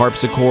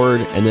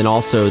harpsichord, and then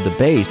also the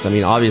bass. I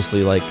mean,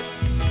 obviously, like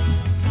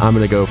I'm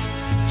gonna go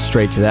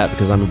straight to that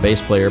because I'm a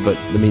bass player, but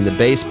I mean the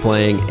bass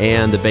playing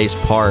and the bass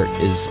part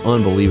is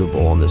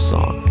unbelievable on this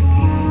song.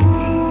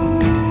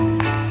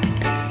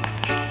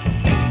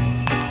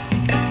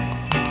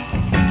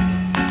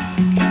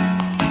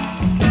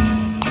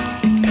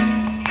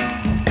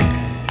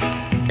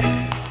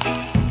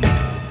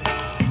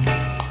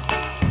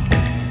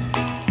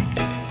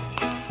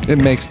 It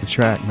makes the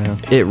track, man.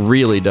 It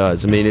really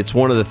does. I mean, it's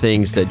one of the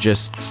things that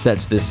just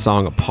sets this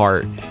song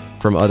apart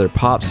from other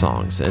pop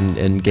songs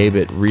and gave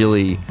it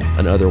really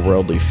an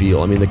otherworldly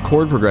feel. I mean, the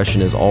chord progression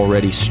is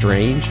already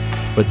strange,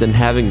 but then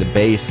having the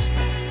bass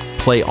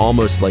play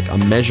almost like a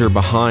measure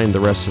behind the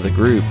rest of the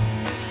group,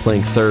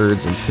 playing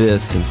thirds and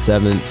fifths and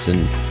sevenths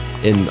and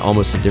in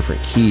almost a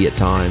different key at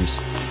times.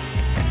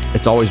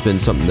 It's always been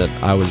something that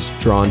I was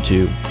drawn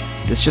to.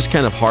 It's just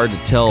kind of hard to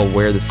tell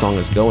where the song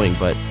is going,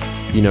 but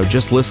you know,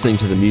 just listening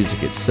to the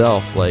music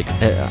itself, like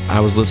I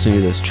was listening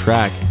to this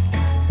track,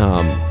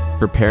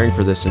 preparing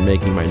for this and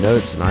making my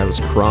notes, and I was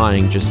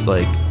crying, just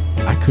like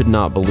I could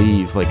not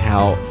believe like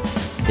how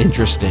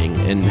interesting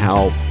and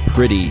how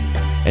pretty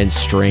and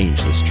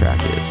strange this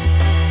track is.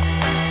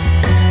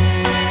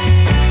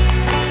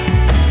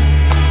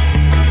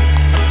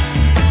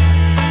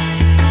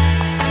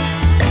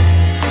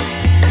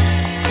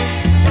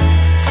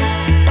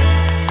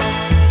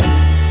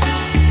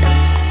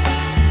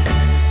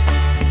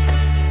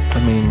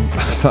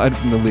 Aside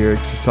from the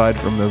lyrics, aside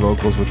from the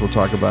vocals, which we'll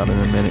talk about in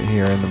a minute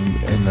here,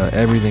 and the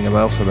everything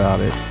else about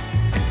it,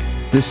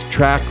 this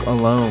track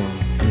alone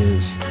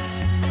is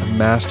a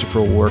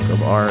masterful work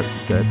of art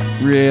that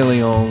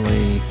really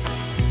only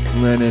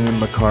Lennon and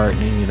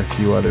McCartney and a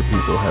few other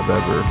people have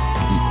ever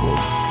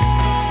equaled.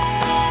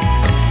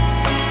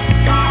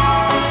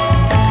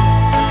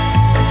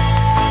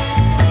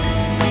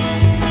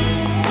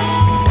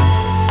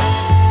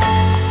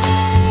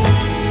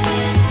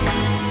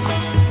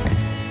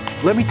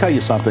 Let me tell you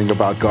something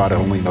about God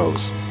Only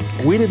Knows.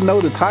 We didn't know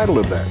the title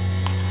of that.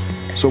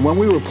 So when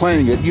we were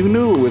playing it, you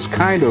knew it was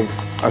kind of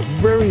a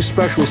very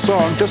special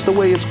song, just the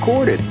way it's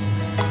chorded.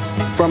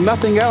 From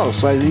nothing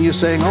else. And you're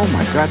saying, oh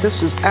my God,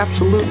 this is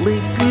absolutely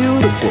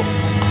beautiful.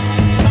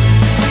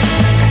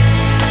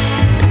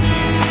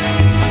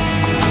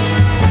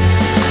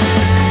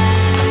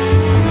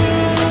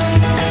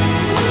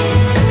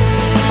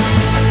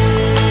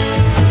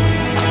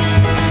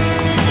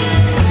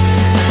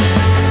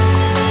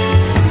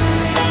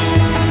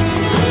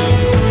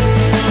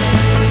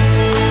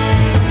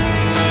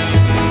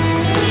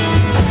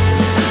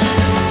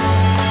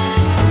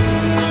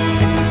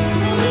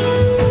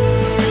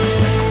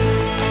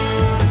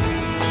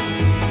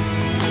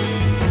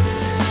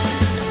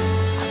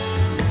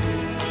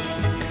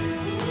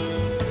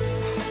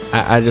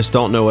 I just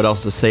don't know what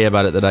else to say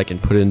about it that I can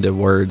put into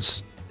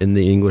words in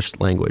the English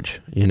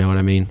language. You know what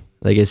I mean?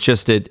 Like it's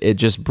just it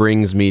just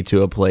brings me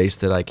to a place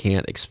that I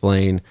can't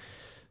explain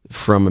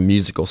from a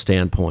musical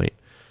standpoint.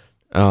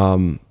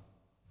 And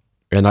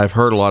I've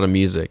heard a lot of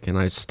music, and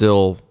I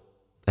still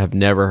have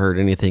never heard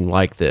anything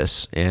like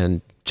this.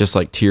 And just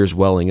like tears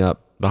welling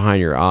up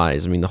behind your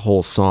eyes. I mean, the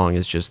whole song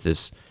is just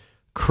this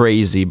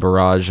crazy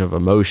barrage of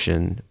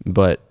emotion,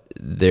 but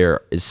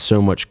there is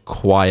so much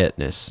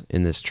quietness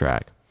in this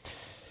track.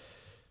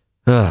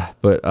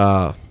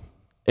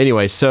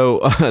 Anyway, so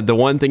the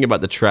one thing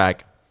about the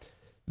track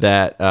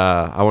that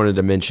I wanted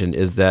to mention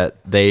is that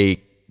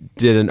they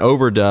did an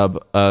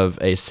overdub of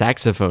a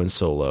saxophone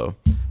solo.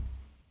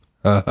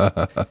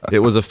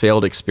 It was a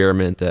failed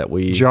experiment that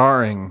we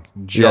jarring.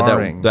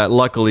 Yeah, that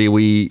luckily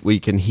we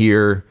can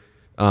hear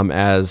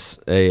as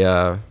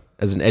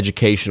as an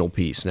educational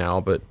piece now,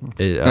 but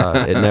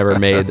it never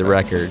made the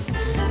record.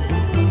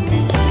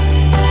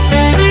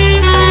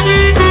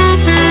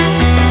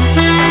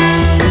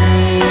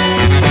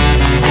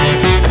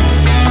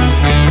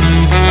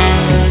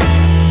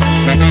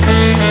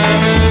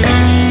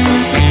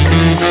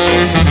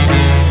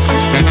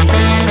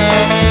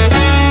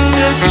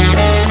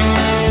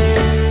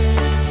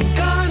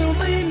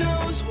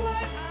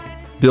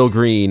 Bill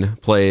Green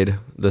played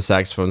the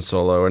saxophone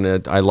solo,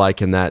 and I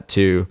liken that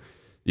to,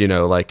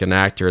 like an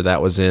actor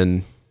that was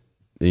in,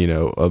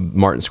 a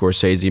Martin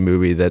Scorsese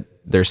movie that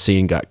their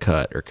scene got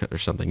cut or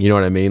something. You know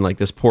what I mean? Like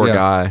this poor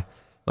guy,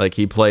 like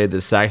he played the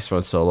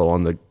saxophone solo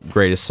on the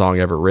greatest song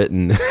ever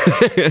written,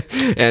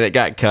 and it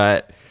got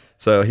cut.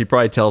 So he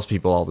probably tells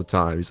people all the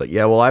time. He's like,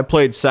 yeah, well, I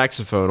played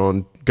saxophone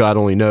on God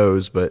Only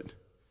Knows, but,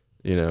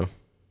 you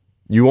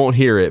won't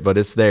hear it, but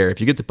it's there. If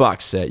you get the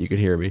box set, you can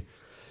hear me.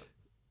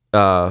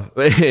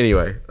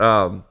 Anyway,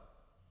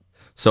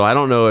 so I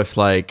don't know if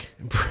like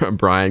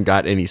Brian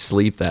got any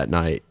sleep that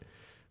night,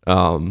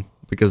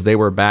 because they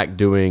were back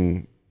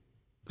doing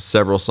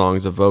several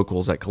songs of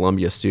vocals at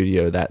Columbia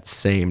Studio that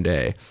same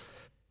day.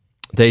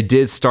 They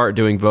did start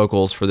doing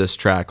vocals for this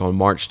track on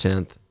March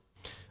 10th,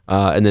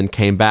 and then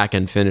came back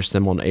and finished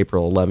them on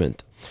April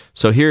 11th.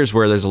 So here's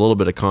where there's a little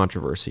bit of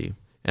controversy,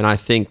 and I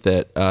think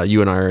that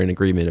you and I are in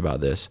agreement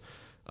about this.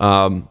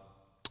 On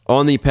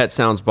the Pet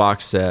Sounds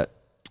box set,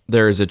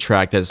 there is a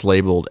track that's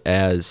labeled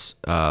as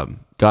God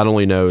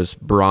Only Knows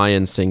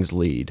Brian Sings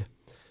Lead.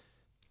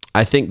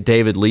 I think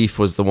David Leaf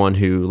was the one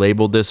who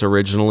labeled this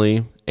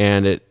originally,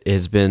 and it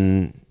has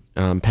been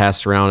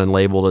passed around and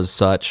labeled as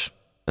such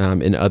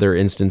in other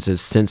instances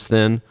since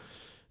then.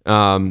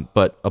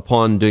 But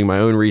upon doing my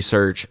own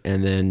research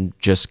and then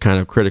just kind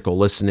of critical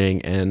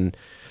listening and,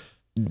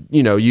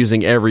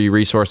 using every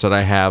resource that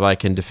I have, I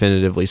can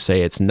definitively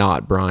say it's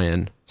not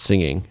Brian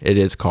singing. It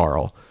is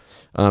Carl.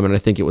 And I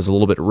think it was a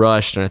little bit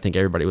rushed, and I think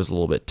everybody was a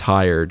little bit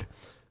tired.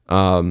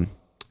 And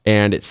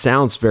it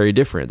sounds very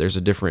different. There's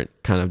a different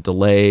kind of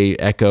delay,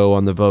 echo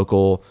on the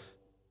vocal.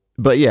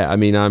 But yeah, I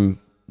mean, I'm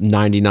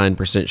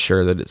 99%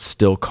 sure that it's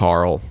still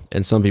Carl.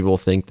 And some people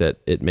think that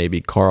it may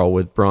be Carl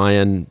with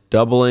Brian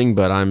doubling,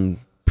 but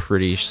I'm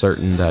pretty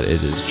certain that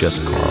it is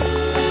just Carl.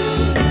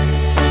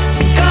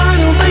 God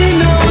only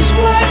knows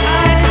what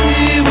I'd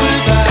be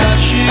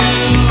without you.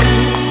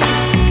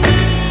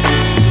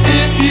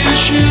 If you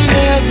should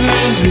ever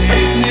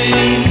leave me,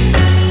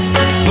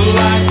 the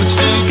life would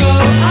still go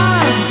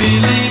on,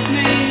 believe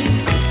me.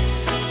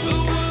 The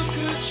world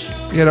could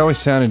show. It always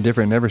sounded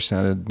different, never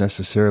sounded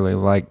necessarily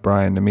like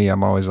Brian to me.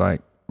 I'm always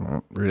like,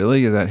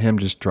 really? Is that him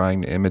just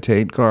trying to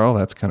imitate Carl?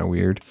 That's kind of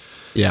weird.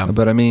 Yeah.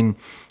 But I mean,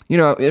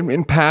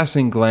 in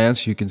passing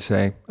glance, you can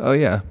say, oh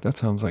yeah, that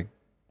sounds like,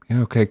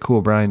 okay,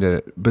 cool, Brian did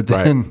it. But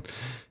then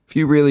if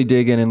you really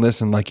dig in and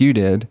listen like you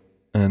did,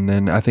 and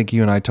then I think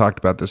you and I talked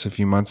about this a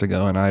few months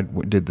ago, and I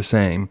did the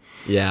same.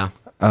 Yeah.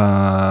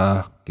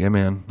 Yeah,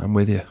 man, I'm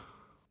with you.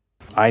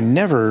 I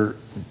never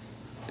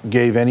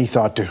gave any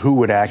thought to who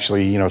would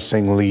actually,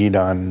 sing lead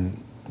on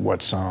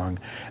what song.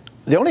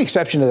 The only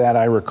exception to that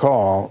I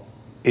recall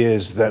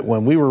is that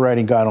when we were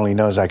writing God Only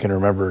Knows, I can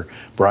remember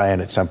Brian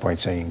at some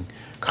point saying,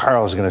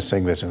 Carl's going to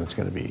sing this and it's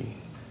going to be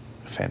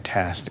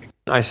fantastic.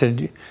 I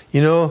said,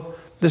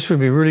 this would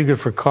be really good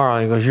for Carl.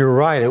 And he goes, you're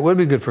right, it would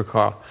be good for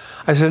Carl.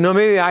 I said, no,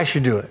 maybe I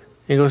should do it.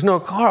 He goes, no,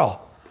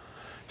 Carl.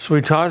 So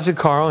we taught it to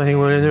Carl, and he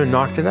went in there and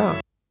knocked it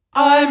out.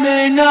 I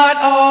may not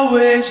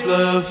always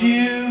love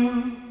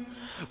you,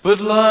 but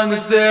long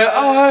as there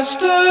are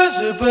stars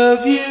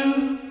above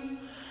you,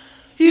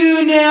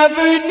 you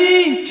never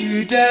need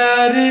to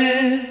doubt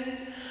it.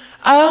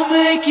 I'll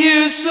make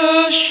you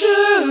so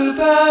sure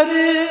about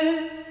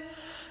it.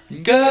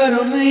 God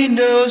only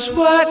knows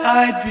what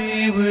I'd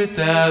be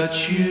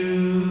without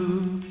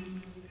you.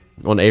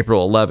 On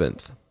April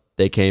 11th,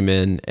 they came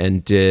in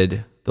and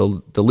did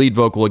the lead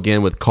vocal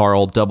again with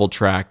Carl,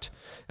 double-tracked,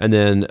 and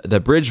then the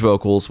bridge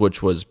vocals,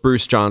 which was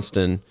Bruce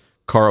Johnston,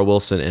 Carl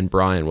Wilson, and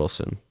Brian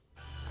Wilson.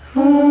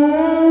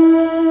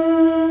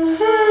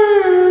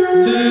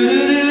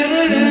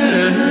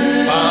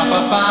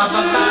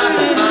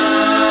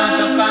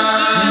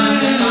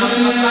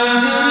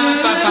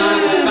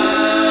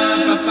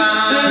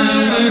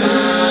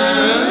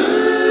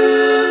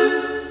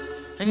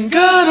 And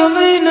God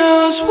only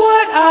knows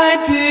what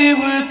I'd be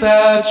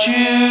without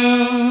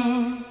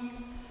you.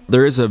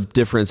 There is a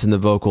difference in the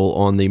vocal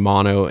on the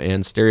mono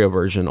and stereo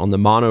version. On the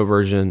mono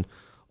version,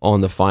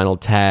 on the final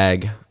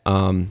tag,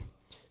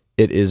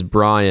 it is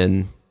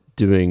Brian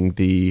doing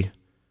the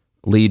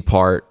lead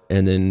part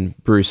and then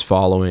Bruce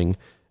following,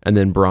 and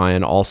then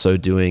Brian also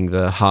doing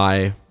the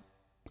high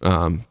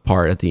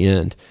part at the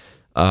end.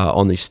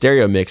 On the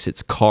stereo mix,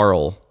 it's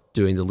Carl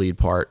doing the lead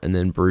part and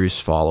then Bruce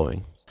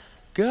following.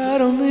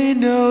 God only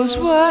knows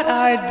what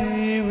I'd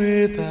be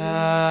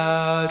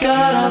without.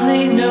 God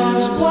only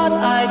knows what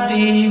I'd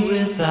be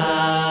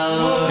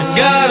without. And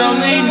God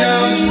only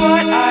knows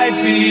what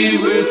I'd be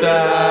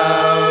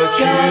without.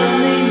 God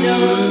only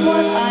knows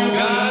what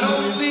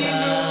I'd be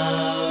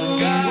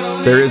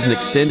without. There is an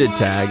extended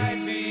tag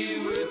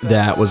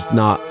that was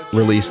not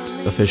released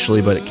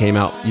officially, but it came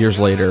out years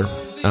later,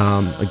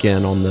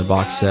 again on the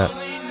box set,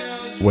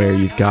 where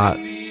you've got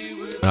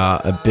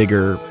a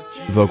bigger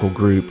vocal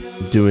group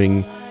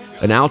doing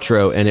an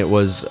outro, and it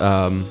was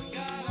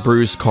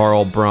Bruce,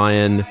 Carl,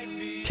 Brian,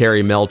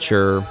 Terry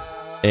Melcher,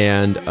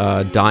 and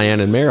Diane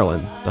and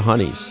Marilyn, the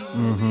Honeys.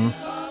 Mm-hmm.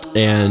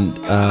 And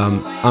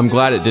I'm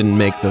glad it didn't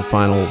make the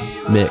final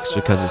mix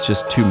because it's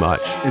just too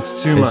much.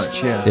 It's too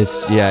much, yeah.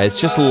 It's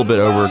just a little bit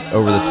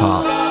over the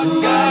top.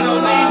 God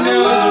only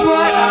knows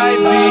what I'd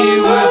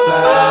be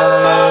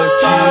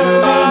without you.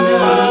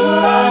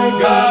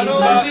 God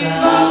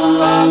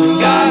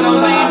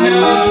only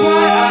knows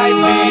what I'd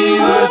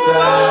be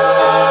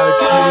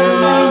without you. God only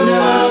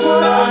knows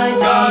what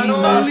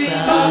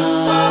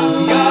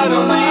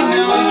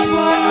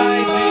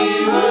I'd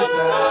be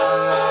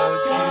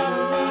without you.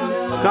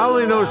 God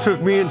Only Knows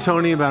took me and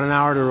Tony about an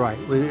hour to write.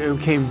 It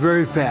came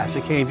very fast.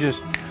 It came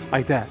just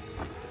like that.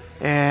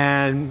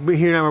 And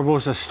he and I were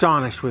both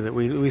astonished with it.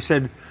 We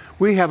said,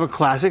 we have a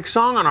classic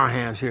song on our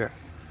hands here.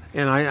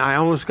 And I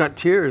almost got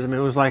tears. I mean,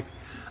 it was like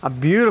a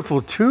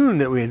beautiful tune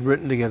that we had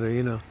written together,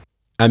 you know.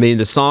 I mean,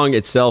 the song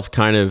itself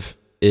kind of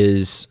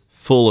is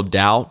full of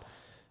doubt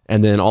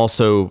and then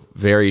also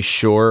very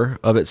sure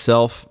of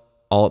itself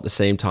all at the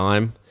same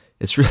time.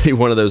 It's really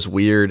one of those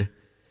weird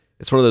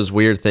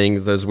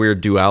things, those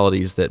weird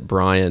dualities that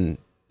Brian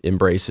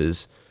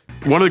embraces.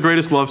 One of the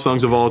greatest love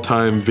songs of all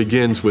time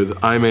begins with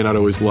I May Not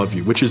Always Love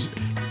You, which is,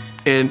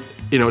 and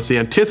it's the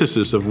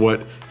antithesis of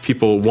what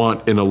people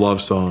want in a love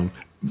song.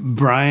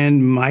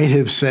 Brian might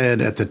have said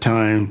at the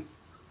time,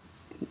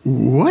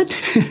 what?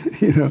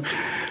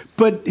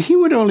 But he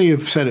would only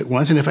have said it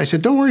once. And if I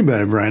said, don't worry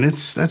about it, Brian,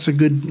 that's a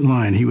good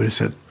line, he would have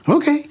said,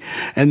 okay.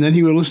 And then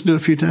he would listen to it a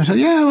few times and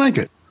say, yeah, I like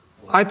it.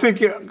 I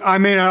think I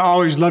May Not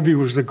Always Love You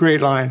was the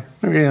great line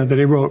that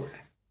he wrote.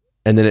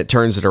 And then it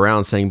turns it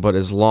around saying, but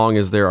as long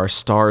as there are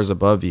stars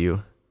above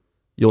you,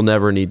 you'll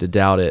never need to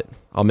doubt it.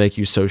 I'll make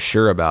you so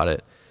sure about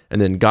it.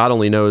 And then God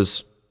Only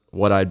Knows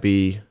What I'd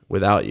Be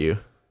Without You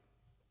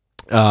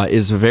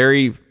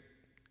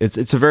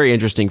it's a very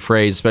interesting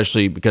phrase,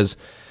 especially because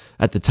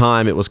at the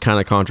time it was kind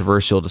of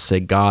controversial to say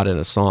God in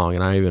a song.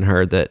 And I even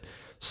heard that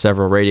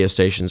several radio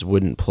stations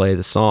wouldn't play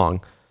the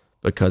song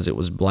because it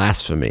was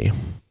blasphemy.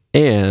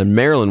 And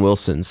Marilyn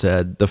Wilson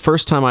said, the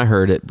first time I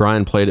heard it,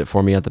 Brian played it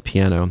for me at the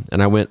piano,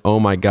 and I went,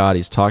 oh my God,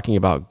 he's talking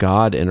about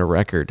God in a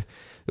record.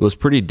 It was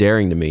pretty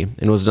daring to me,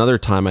 and it was another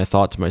time I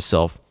thought to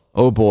myself,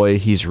 oh boy,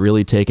 he's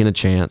really taking a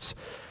chance.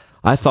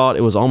 I thought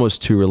it was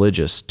almost too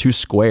religious, too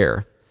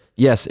square.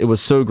 Yes, it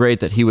was so great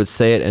that he would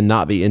say it and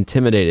not be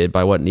intimidated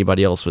by what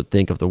anybody else would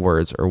think of the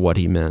words or what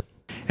he meant.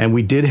 And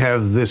we did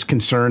have this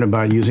concern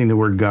about using the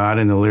word God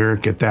in the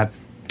lyric at that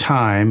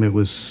time. It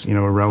was, a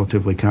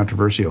relatively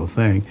controversial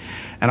thing.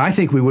 And I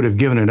think we would have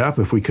given it up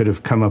if we could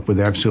have come up with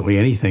absolutely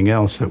anything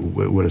else that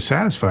would have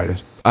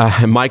satisfied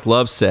us. Mike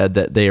Love said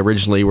that they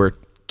originally were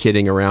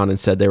kidding around and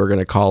said they were going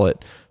to call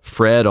it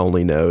Fred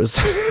Only Knows.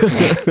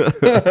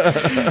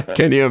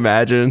 Can you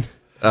imagine?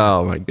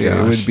 Oh my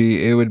gosh.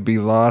 It would be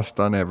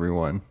lost on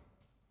everyone.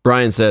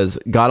 Brian says,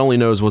 God Only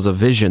Knows was a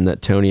vision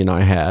that Tony and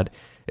I had.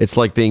 It's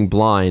like being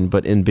blind,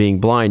 but in being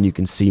blind, you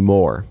can see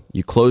more.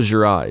 You close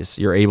your eyes.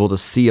 You're able to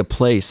see a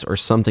place or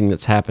something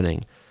that's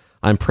happening.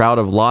 I'm proud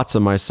of lots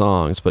of my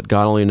songs, but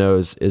God Only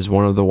Knows is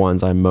one of the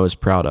ones I'm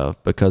most proud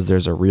of because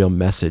there's a real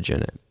message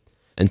in it.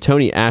 And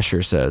Tony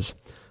Asher says,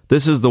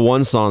 this is the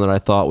one song that I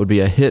thought would be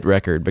a hit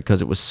record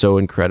because it was so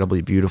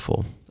incredibly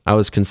beautiful. I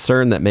was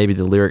concerned that maybe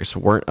the lyrics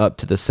weren't up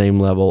to the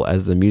same level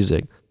as the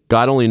music.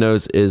 God Only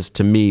Knows is,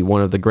 to me,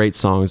 one of the great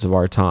songs of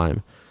our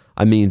time.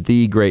 I mean,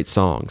 the great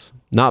songs.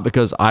 Not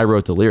because I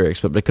wrote the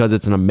lyrics, but because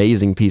it's an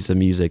amazing piece of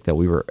music that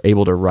we were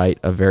able to write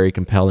a very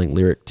compelling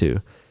lyric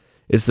to.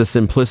 It's the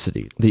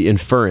simplicity, the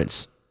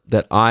inference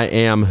that I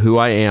am who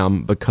I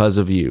am because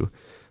of you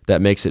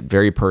that makes it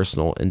very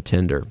personal and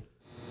tender.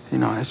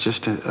 It's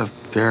just a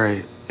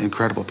very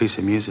incredible piece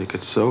of music.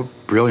 It's so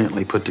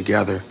brilliantly put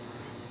together,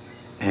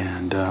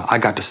 and I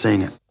got to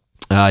sing it.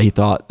 He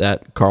thought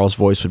that Carl's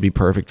voice would be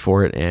perfect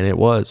for it, and it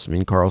was. I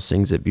mean, Carl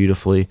sings it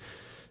beautifully,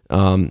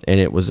 and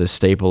it was a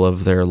staple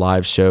of their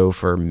live show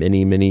for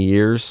many, many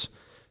years.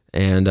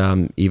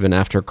 And even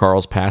after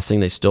Carl's passing,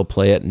 they still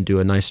play it and do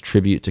a nice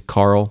tribute to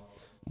Carl,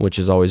 which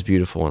is always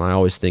beautiful. And I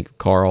always think of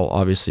Carl,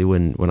 obviously,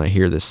 when I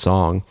hear this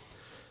song.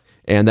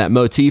 And that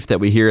motif that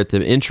we hear at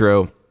the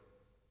intro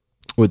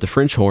with the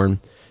French horn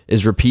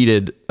is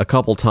repeated a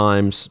couple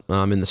times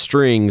in the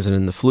strings and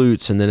in the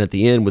flutes, and then at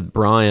the end with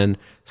Brian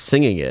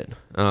singing it.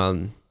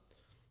 What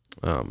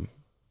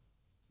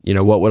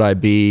would I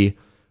be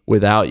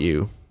without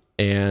you?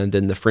 And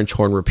then the French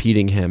horn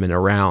repeating him and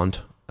around.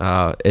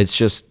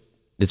 It's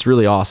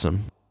really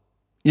awesome.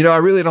 I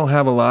really don't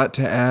have a lot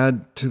to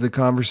add to the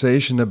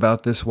conversation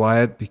about this,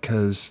 Wyatt,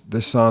 because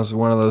this song is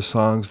one of those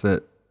songs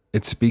that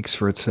it speaks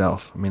for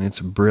itself. I mean, it's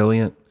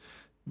brilliant.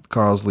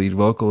 Carl's lead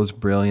vocal is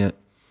brilliant.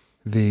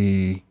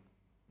 The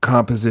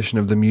composition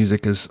of the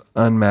music is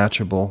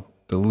unmatchable.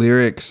 The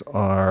lyrics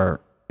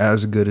are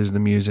as good as the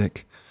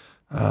music.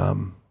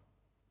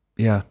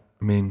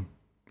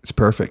 It's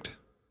perfect.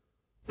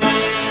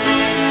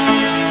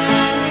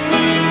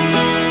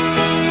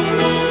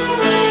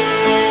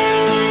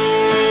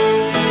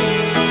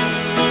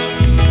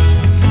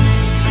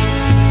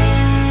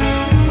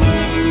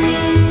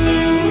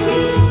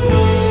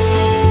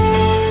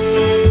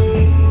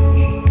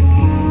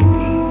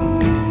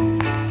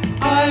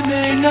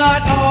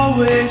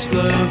 Always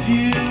love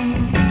you,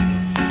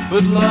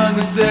 but long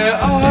as there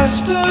are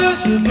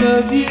stars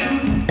above you,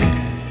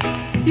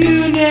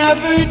 you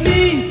never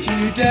need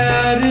to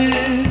doubt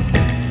it.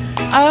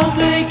 I'll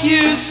make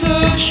you so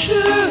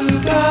sure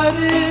about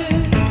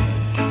it.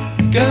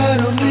 God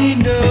only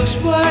knows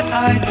what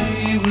I'd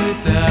be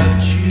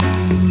without you.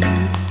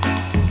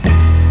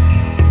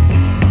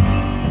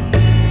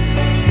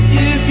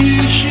 If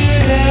you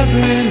should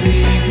ever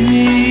leave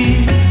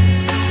me,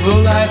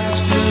 well, life would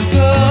still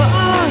go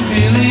on.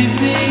 Believe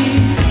me,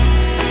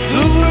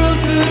 the world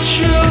could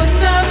show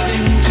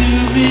nothing to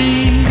me.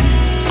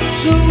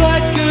 So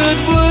what good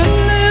would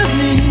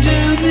living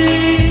do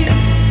me?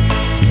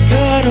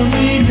 God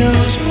only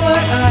knows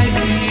what I'd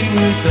be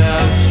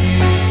without you.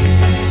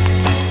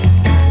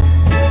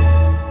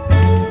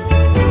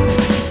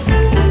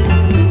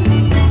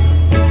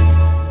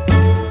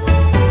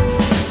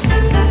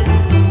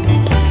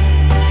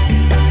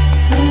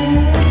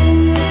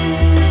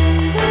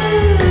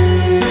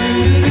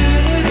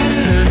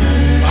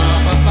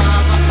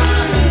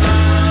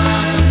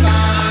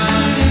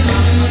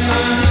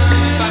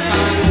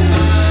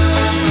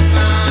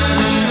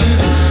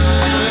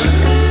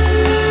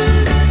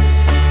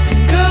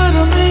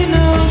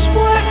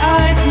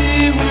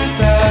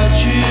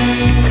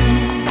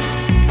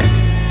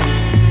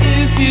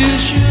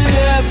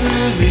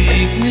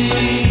 Leave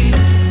me,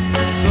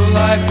 the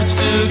life would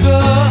still go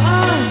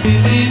on.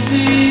 Believe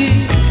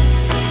me,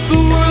 the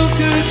world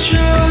could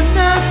show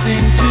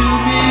nothing to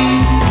me.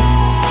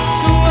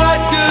 So what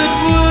good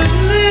would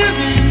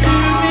living do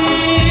me?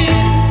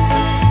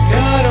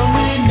 God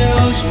only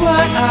knows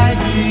what I'd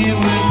be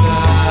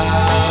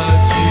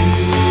without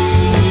you.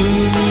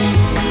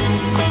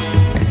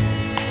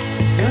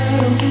 God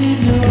only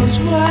knows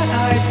what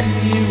I'd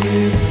be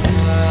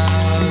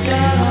without.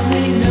 God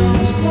only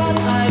knows what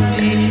I'd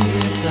be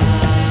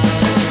without.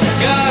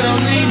 God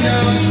only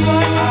knows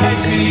what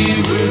I'd be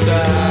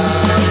without.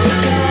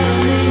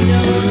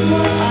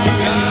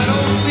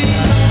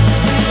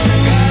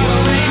 God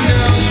only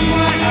knows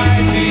what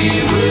I'd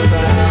be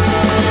without.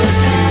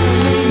 God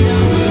only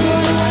knows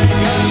what I'd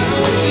be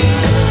without.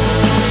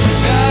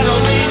 God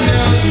only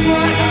knows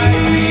what I'd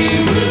be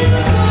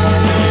without.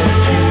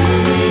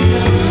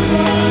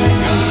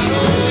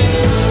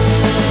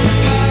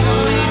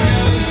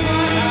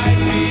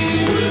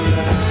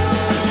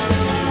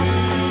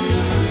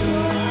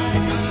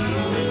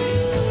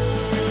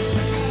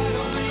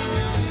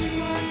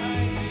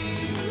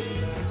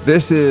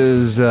 This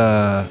is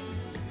the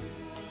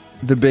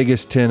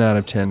biggest 10 out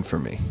of 10 for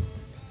me.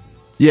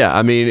 Yeah,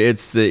 I mean,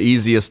 it's the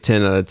easiest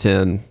 10 out of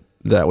 10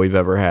 that we've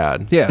ever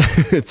had. Yeah.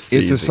 it's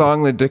a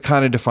song that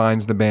kind of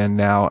defines the band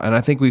now, and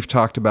I think we've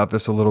talked about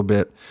this a little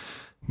bit.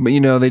 But,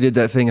 you know, they did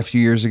that thing a few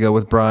years ago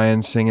with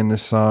Brian singing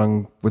this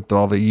song with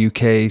all the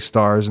UK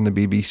stars and the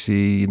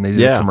BBC, and they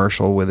did a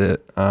commercial with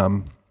it.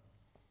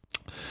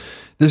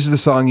 This is the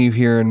song you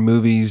hear in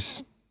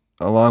movies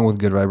along with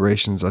Good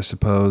Vibrations, I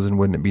suppose, and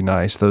Wouldn't It Be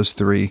Nice, those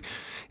three.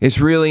 It's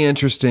really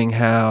interesting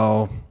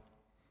how,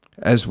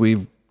 as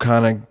we've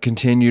kind of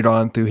continued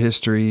on through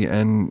history,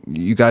 and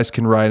you guys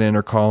can write in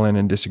or call in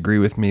and disagree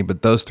with me,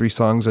 but those three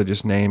songs I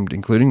just named,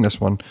 including this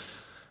one,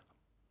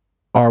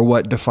 are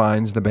what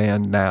defines the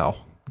band now.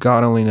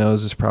 God Only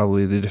Knows is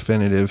probably the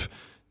definitive,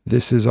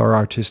 this is our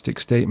artistic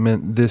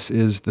statement, this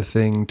is the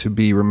thing to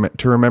be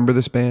to remember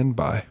this band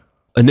by.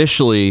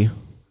 Initially,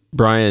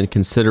 Brian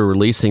considered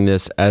releasing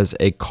this as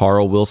a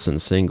Carl Wilson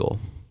single,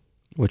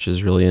 which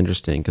is really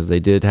interesting because they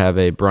did have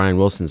a Brian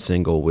Wilson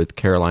single with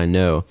Caroline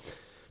No,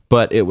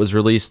 but it was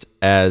released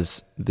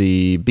as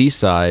the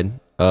B-side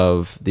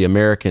of the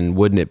American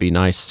Wouldn't It Be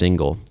Nice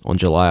single on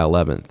July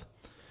 11th.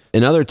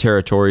 In other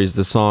territories,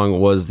 the song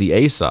was the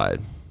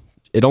A-side.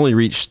 It only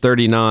reached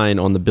 39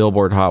 on the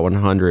Billboard Hot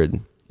 100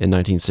 in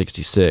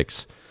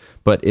 1966,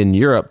 but in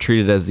Europe,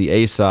 treated as the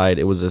A-side,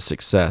 it was a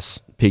success,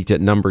 peaked at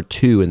number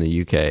 2 in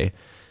the UK.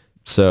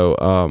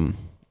 So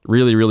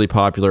really, really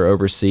popular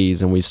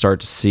overseas, and we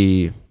start to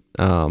see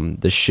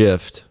the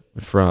shift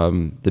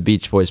from the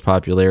Beach Boys'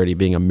 popularity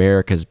being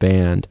America's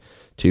band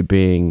to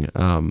being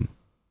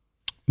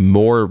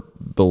more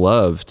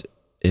beloved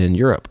in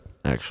Europe,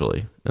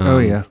 actually.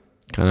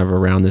 Kind of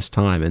around this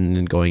time and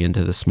then going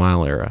into the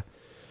Smile era.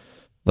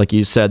 Like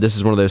you said, this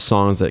is one of those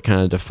songs that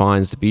kind of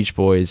defines the Beach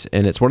Boys,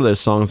 and it's one of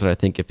those songs that I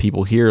think if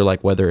people hear,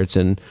 like whether it's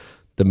in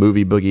the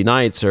movie Boogie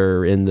Nights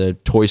or in the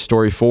Toy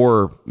Story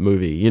 4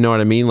 movie, you know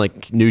what I mean?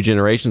 Like new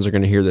generations are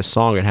going to hear this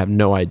song and have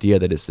no idea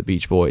that it's the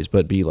Beach Boys,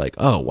 but be like,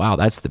 oh, wow,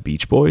 that's the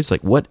Beach Boys?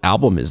 Like what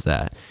album is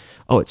that?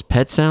 Oh, it's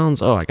Pet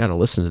Sounds? Oh, I got to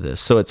listen to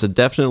this. So it's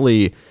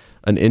definitely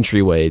an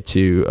entryway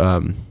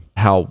to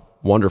how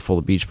wonderful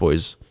the Beach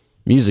Boys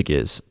music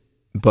is.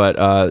 But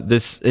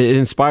it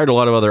inspired a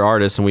lot of other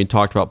artists, and we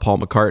talked about Paul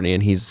McCartney,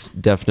 and he's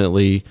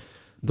definitely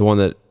the one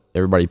that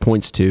everybody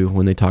points to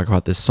when they talk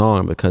about this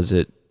song, because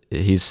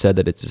he's said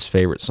that it's his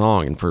favorite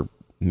song, and for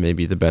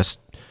maybe the best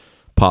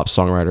pop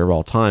songwriter of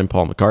all time,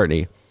 Paul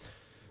McCartney.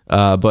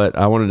 But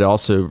I wanted to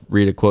also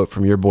read a quote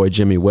from your boy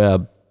Jimmy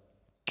Webb.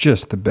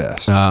 Just the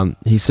best.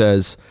 He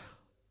says,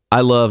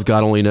 "I love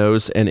God Only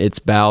Knows and its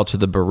bow to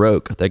the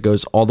Baroque that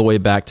goes all the way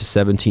back to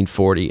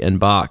 1740 and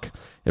Bach.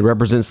 It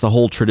represents the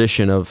whole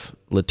tradition of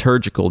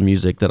liturgical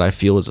music that I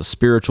feel is a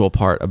spiritual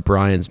part of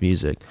Brian's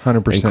music.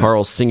 100%. And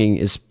Carl's singing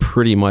is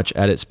pretty much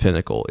at its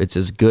pinnacle. It's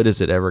as good as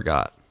it ever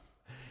got."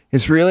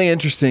 It's really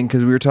interesting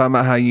because we were talking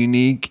about how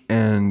unique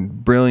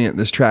and brilliant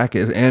this track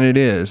is, and it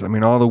is. I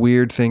mean, all the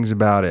weird things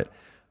about it.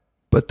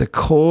 But the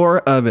core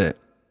of it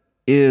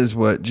is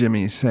what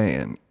Jimmy's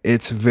saying.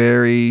 It's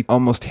very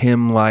almost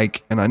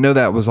hymn-like, and I know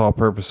that was all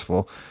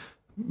purposeful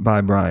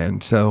by Brian.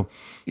 So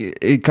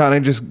it kind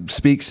of just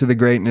speaks to the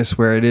greatness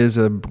where it is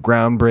a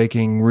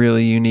groundbreaking,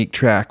 really unique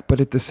track, but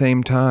at the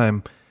same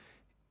time,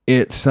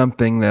 it's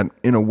something that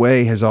in a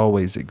way has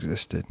always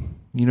existed.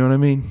 You know what I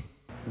mean?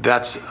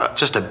 That's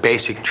just a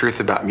basic truth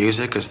about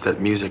music, is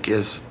that music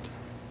it's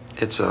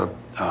an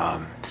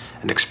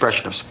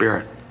expression of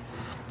spirit,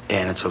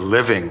 and it's a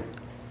living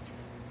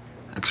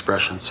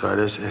expression. So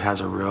it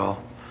has a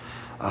real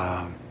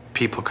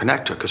people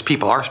connect to it, because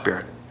people are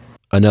spirit.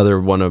 Another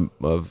one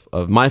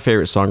of my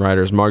favorite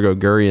songwriters, Margot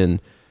Guryan,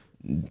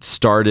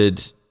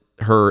 started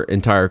her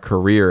entire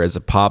career as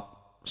a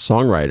pop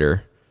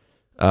songwriter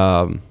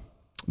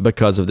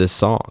because of this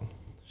song.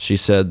 She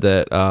said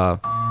that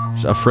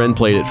a friend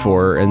played it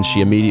for her, and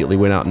she immediately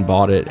went out and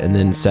bought it, and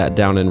then sat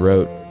down and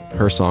wrote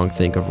her song,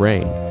 Think of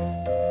Rain.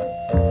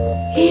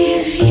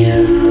 If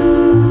you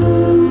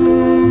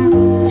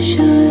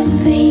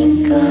should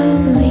think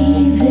of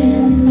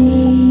leaving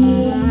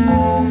me,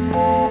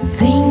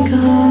 think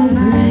of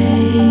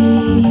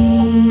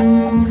rain,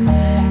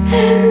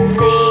 and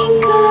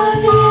think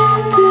of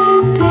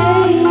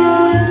yesterday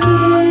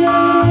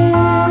again.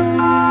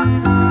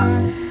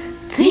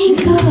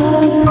 Think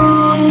of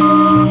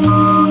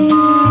rain,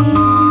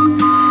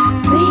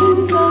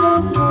 think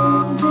of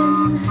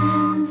holding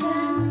hands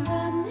and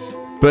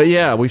running. But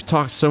yeah, we've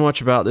talked so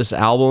much about this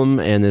album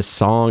and this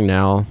song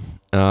now.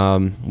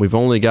 We've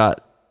only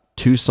got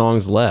 2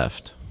 songs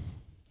left.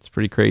 It's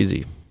pretty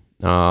crazy.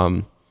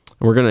 We're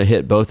going to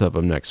hit both of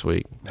them next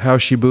week. How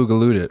she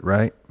boogalooed it,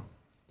 right?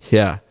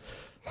 Yeah.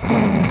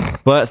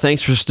 But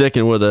thanks for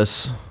sticking with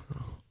us.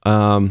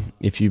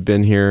 If you've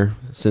been here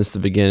since the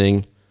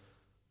beginning,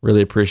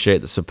 really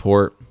appreciate the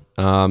support.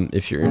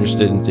 If you're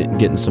interested in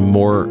getting some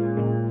more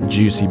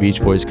juicy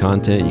Beach Boys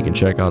content, you can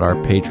check out our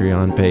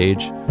Patreon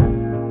page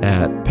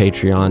at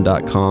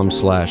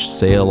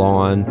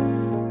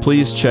patreon.com/sailon.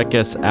 Please check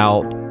us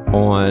out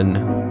on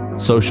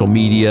social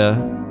media,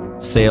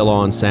 Sail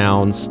On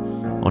Sounds,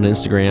 on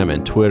Instagram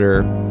and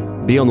Twitter.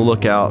 Be on the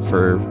lookout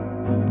for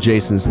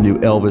Jason's new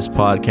Elvis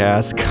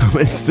podcast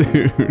coming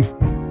soon.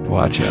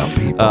 Watch out,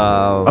 people.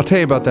 I'll tell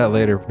you about that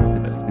later.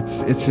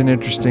 It's an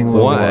interesting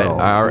little world.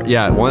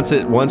 Once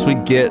we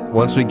get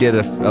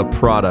a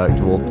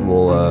product,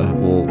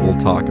 we'll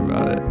talk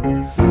about it.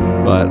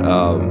 But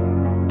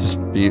just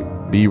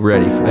be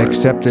ready for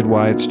Accepted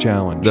Wyatt's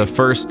challenge. The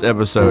first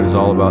episode is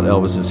all about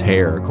Elvis's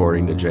hair,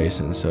 according to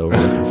Jason. So we're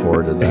looking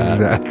forward to that.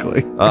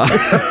 Exactly.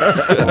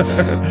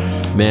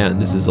 Man,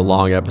 this is a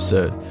long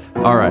episode.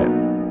 All right.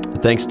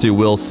 Thanks to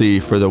Will C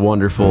for the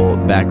wonderful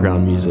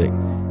background music.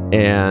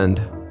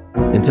 And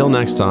until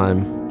next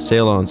time,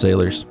 sail on,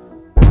 sailors.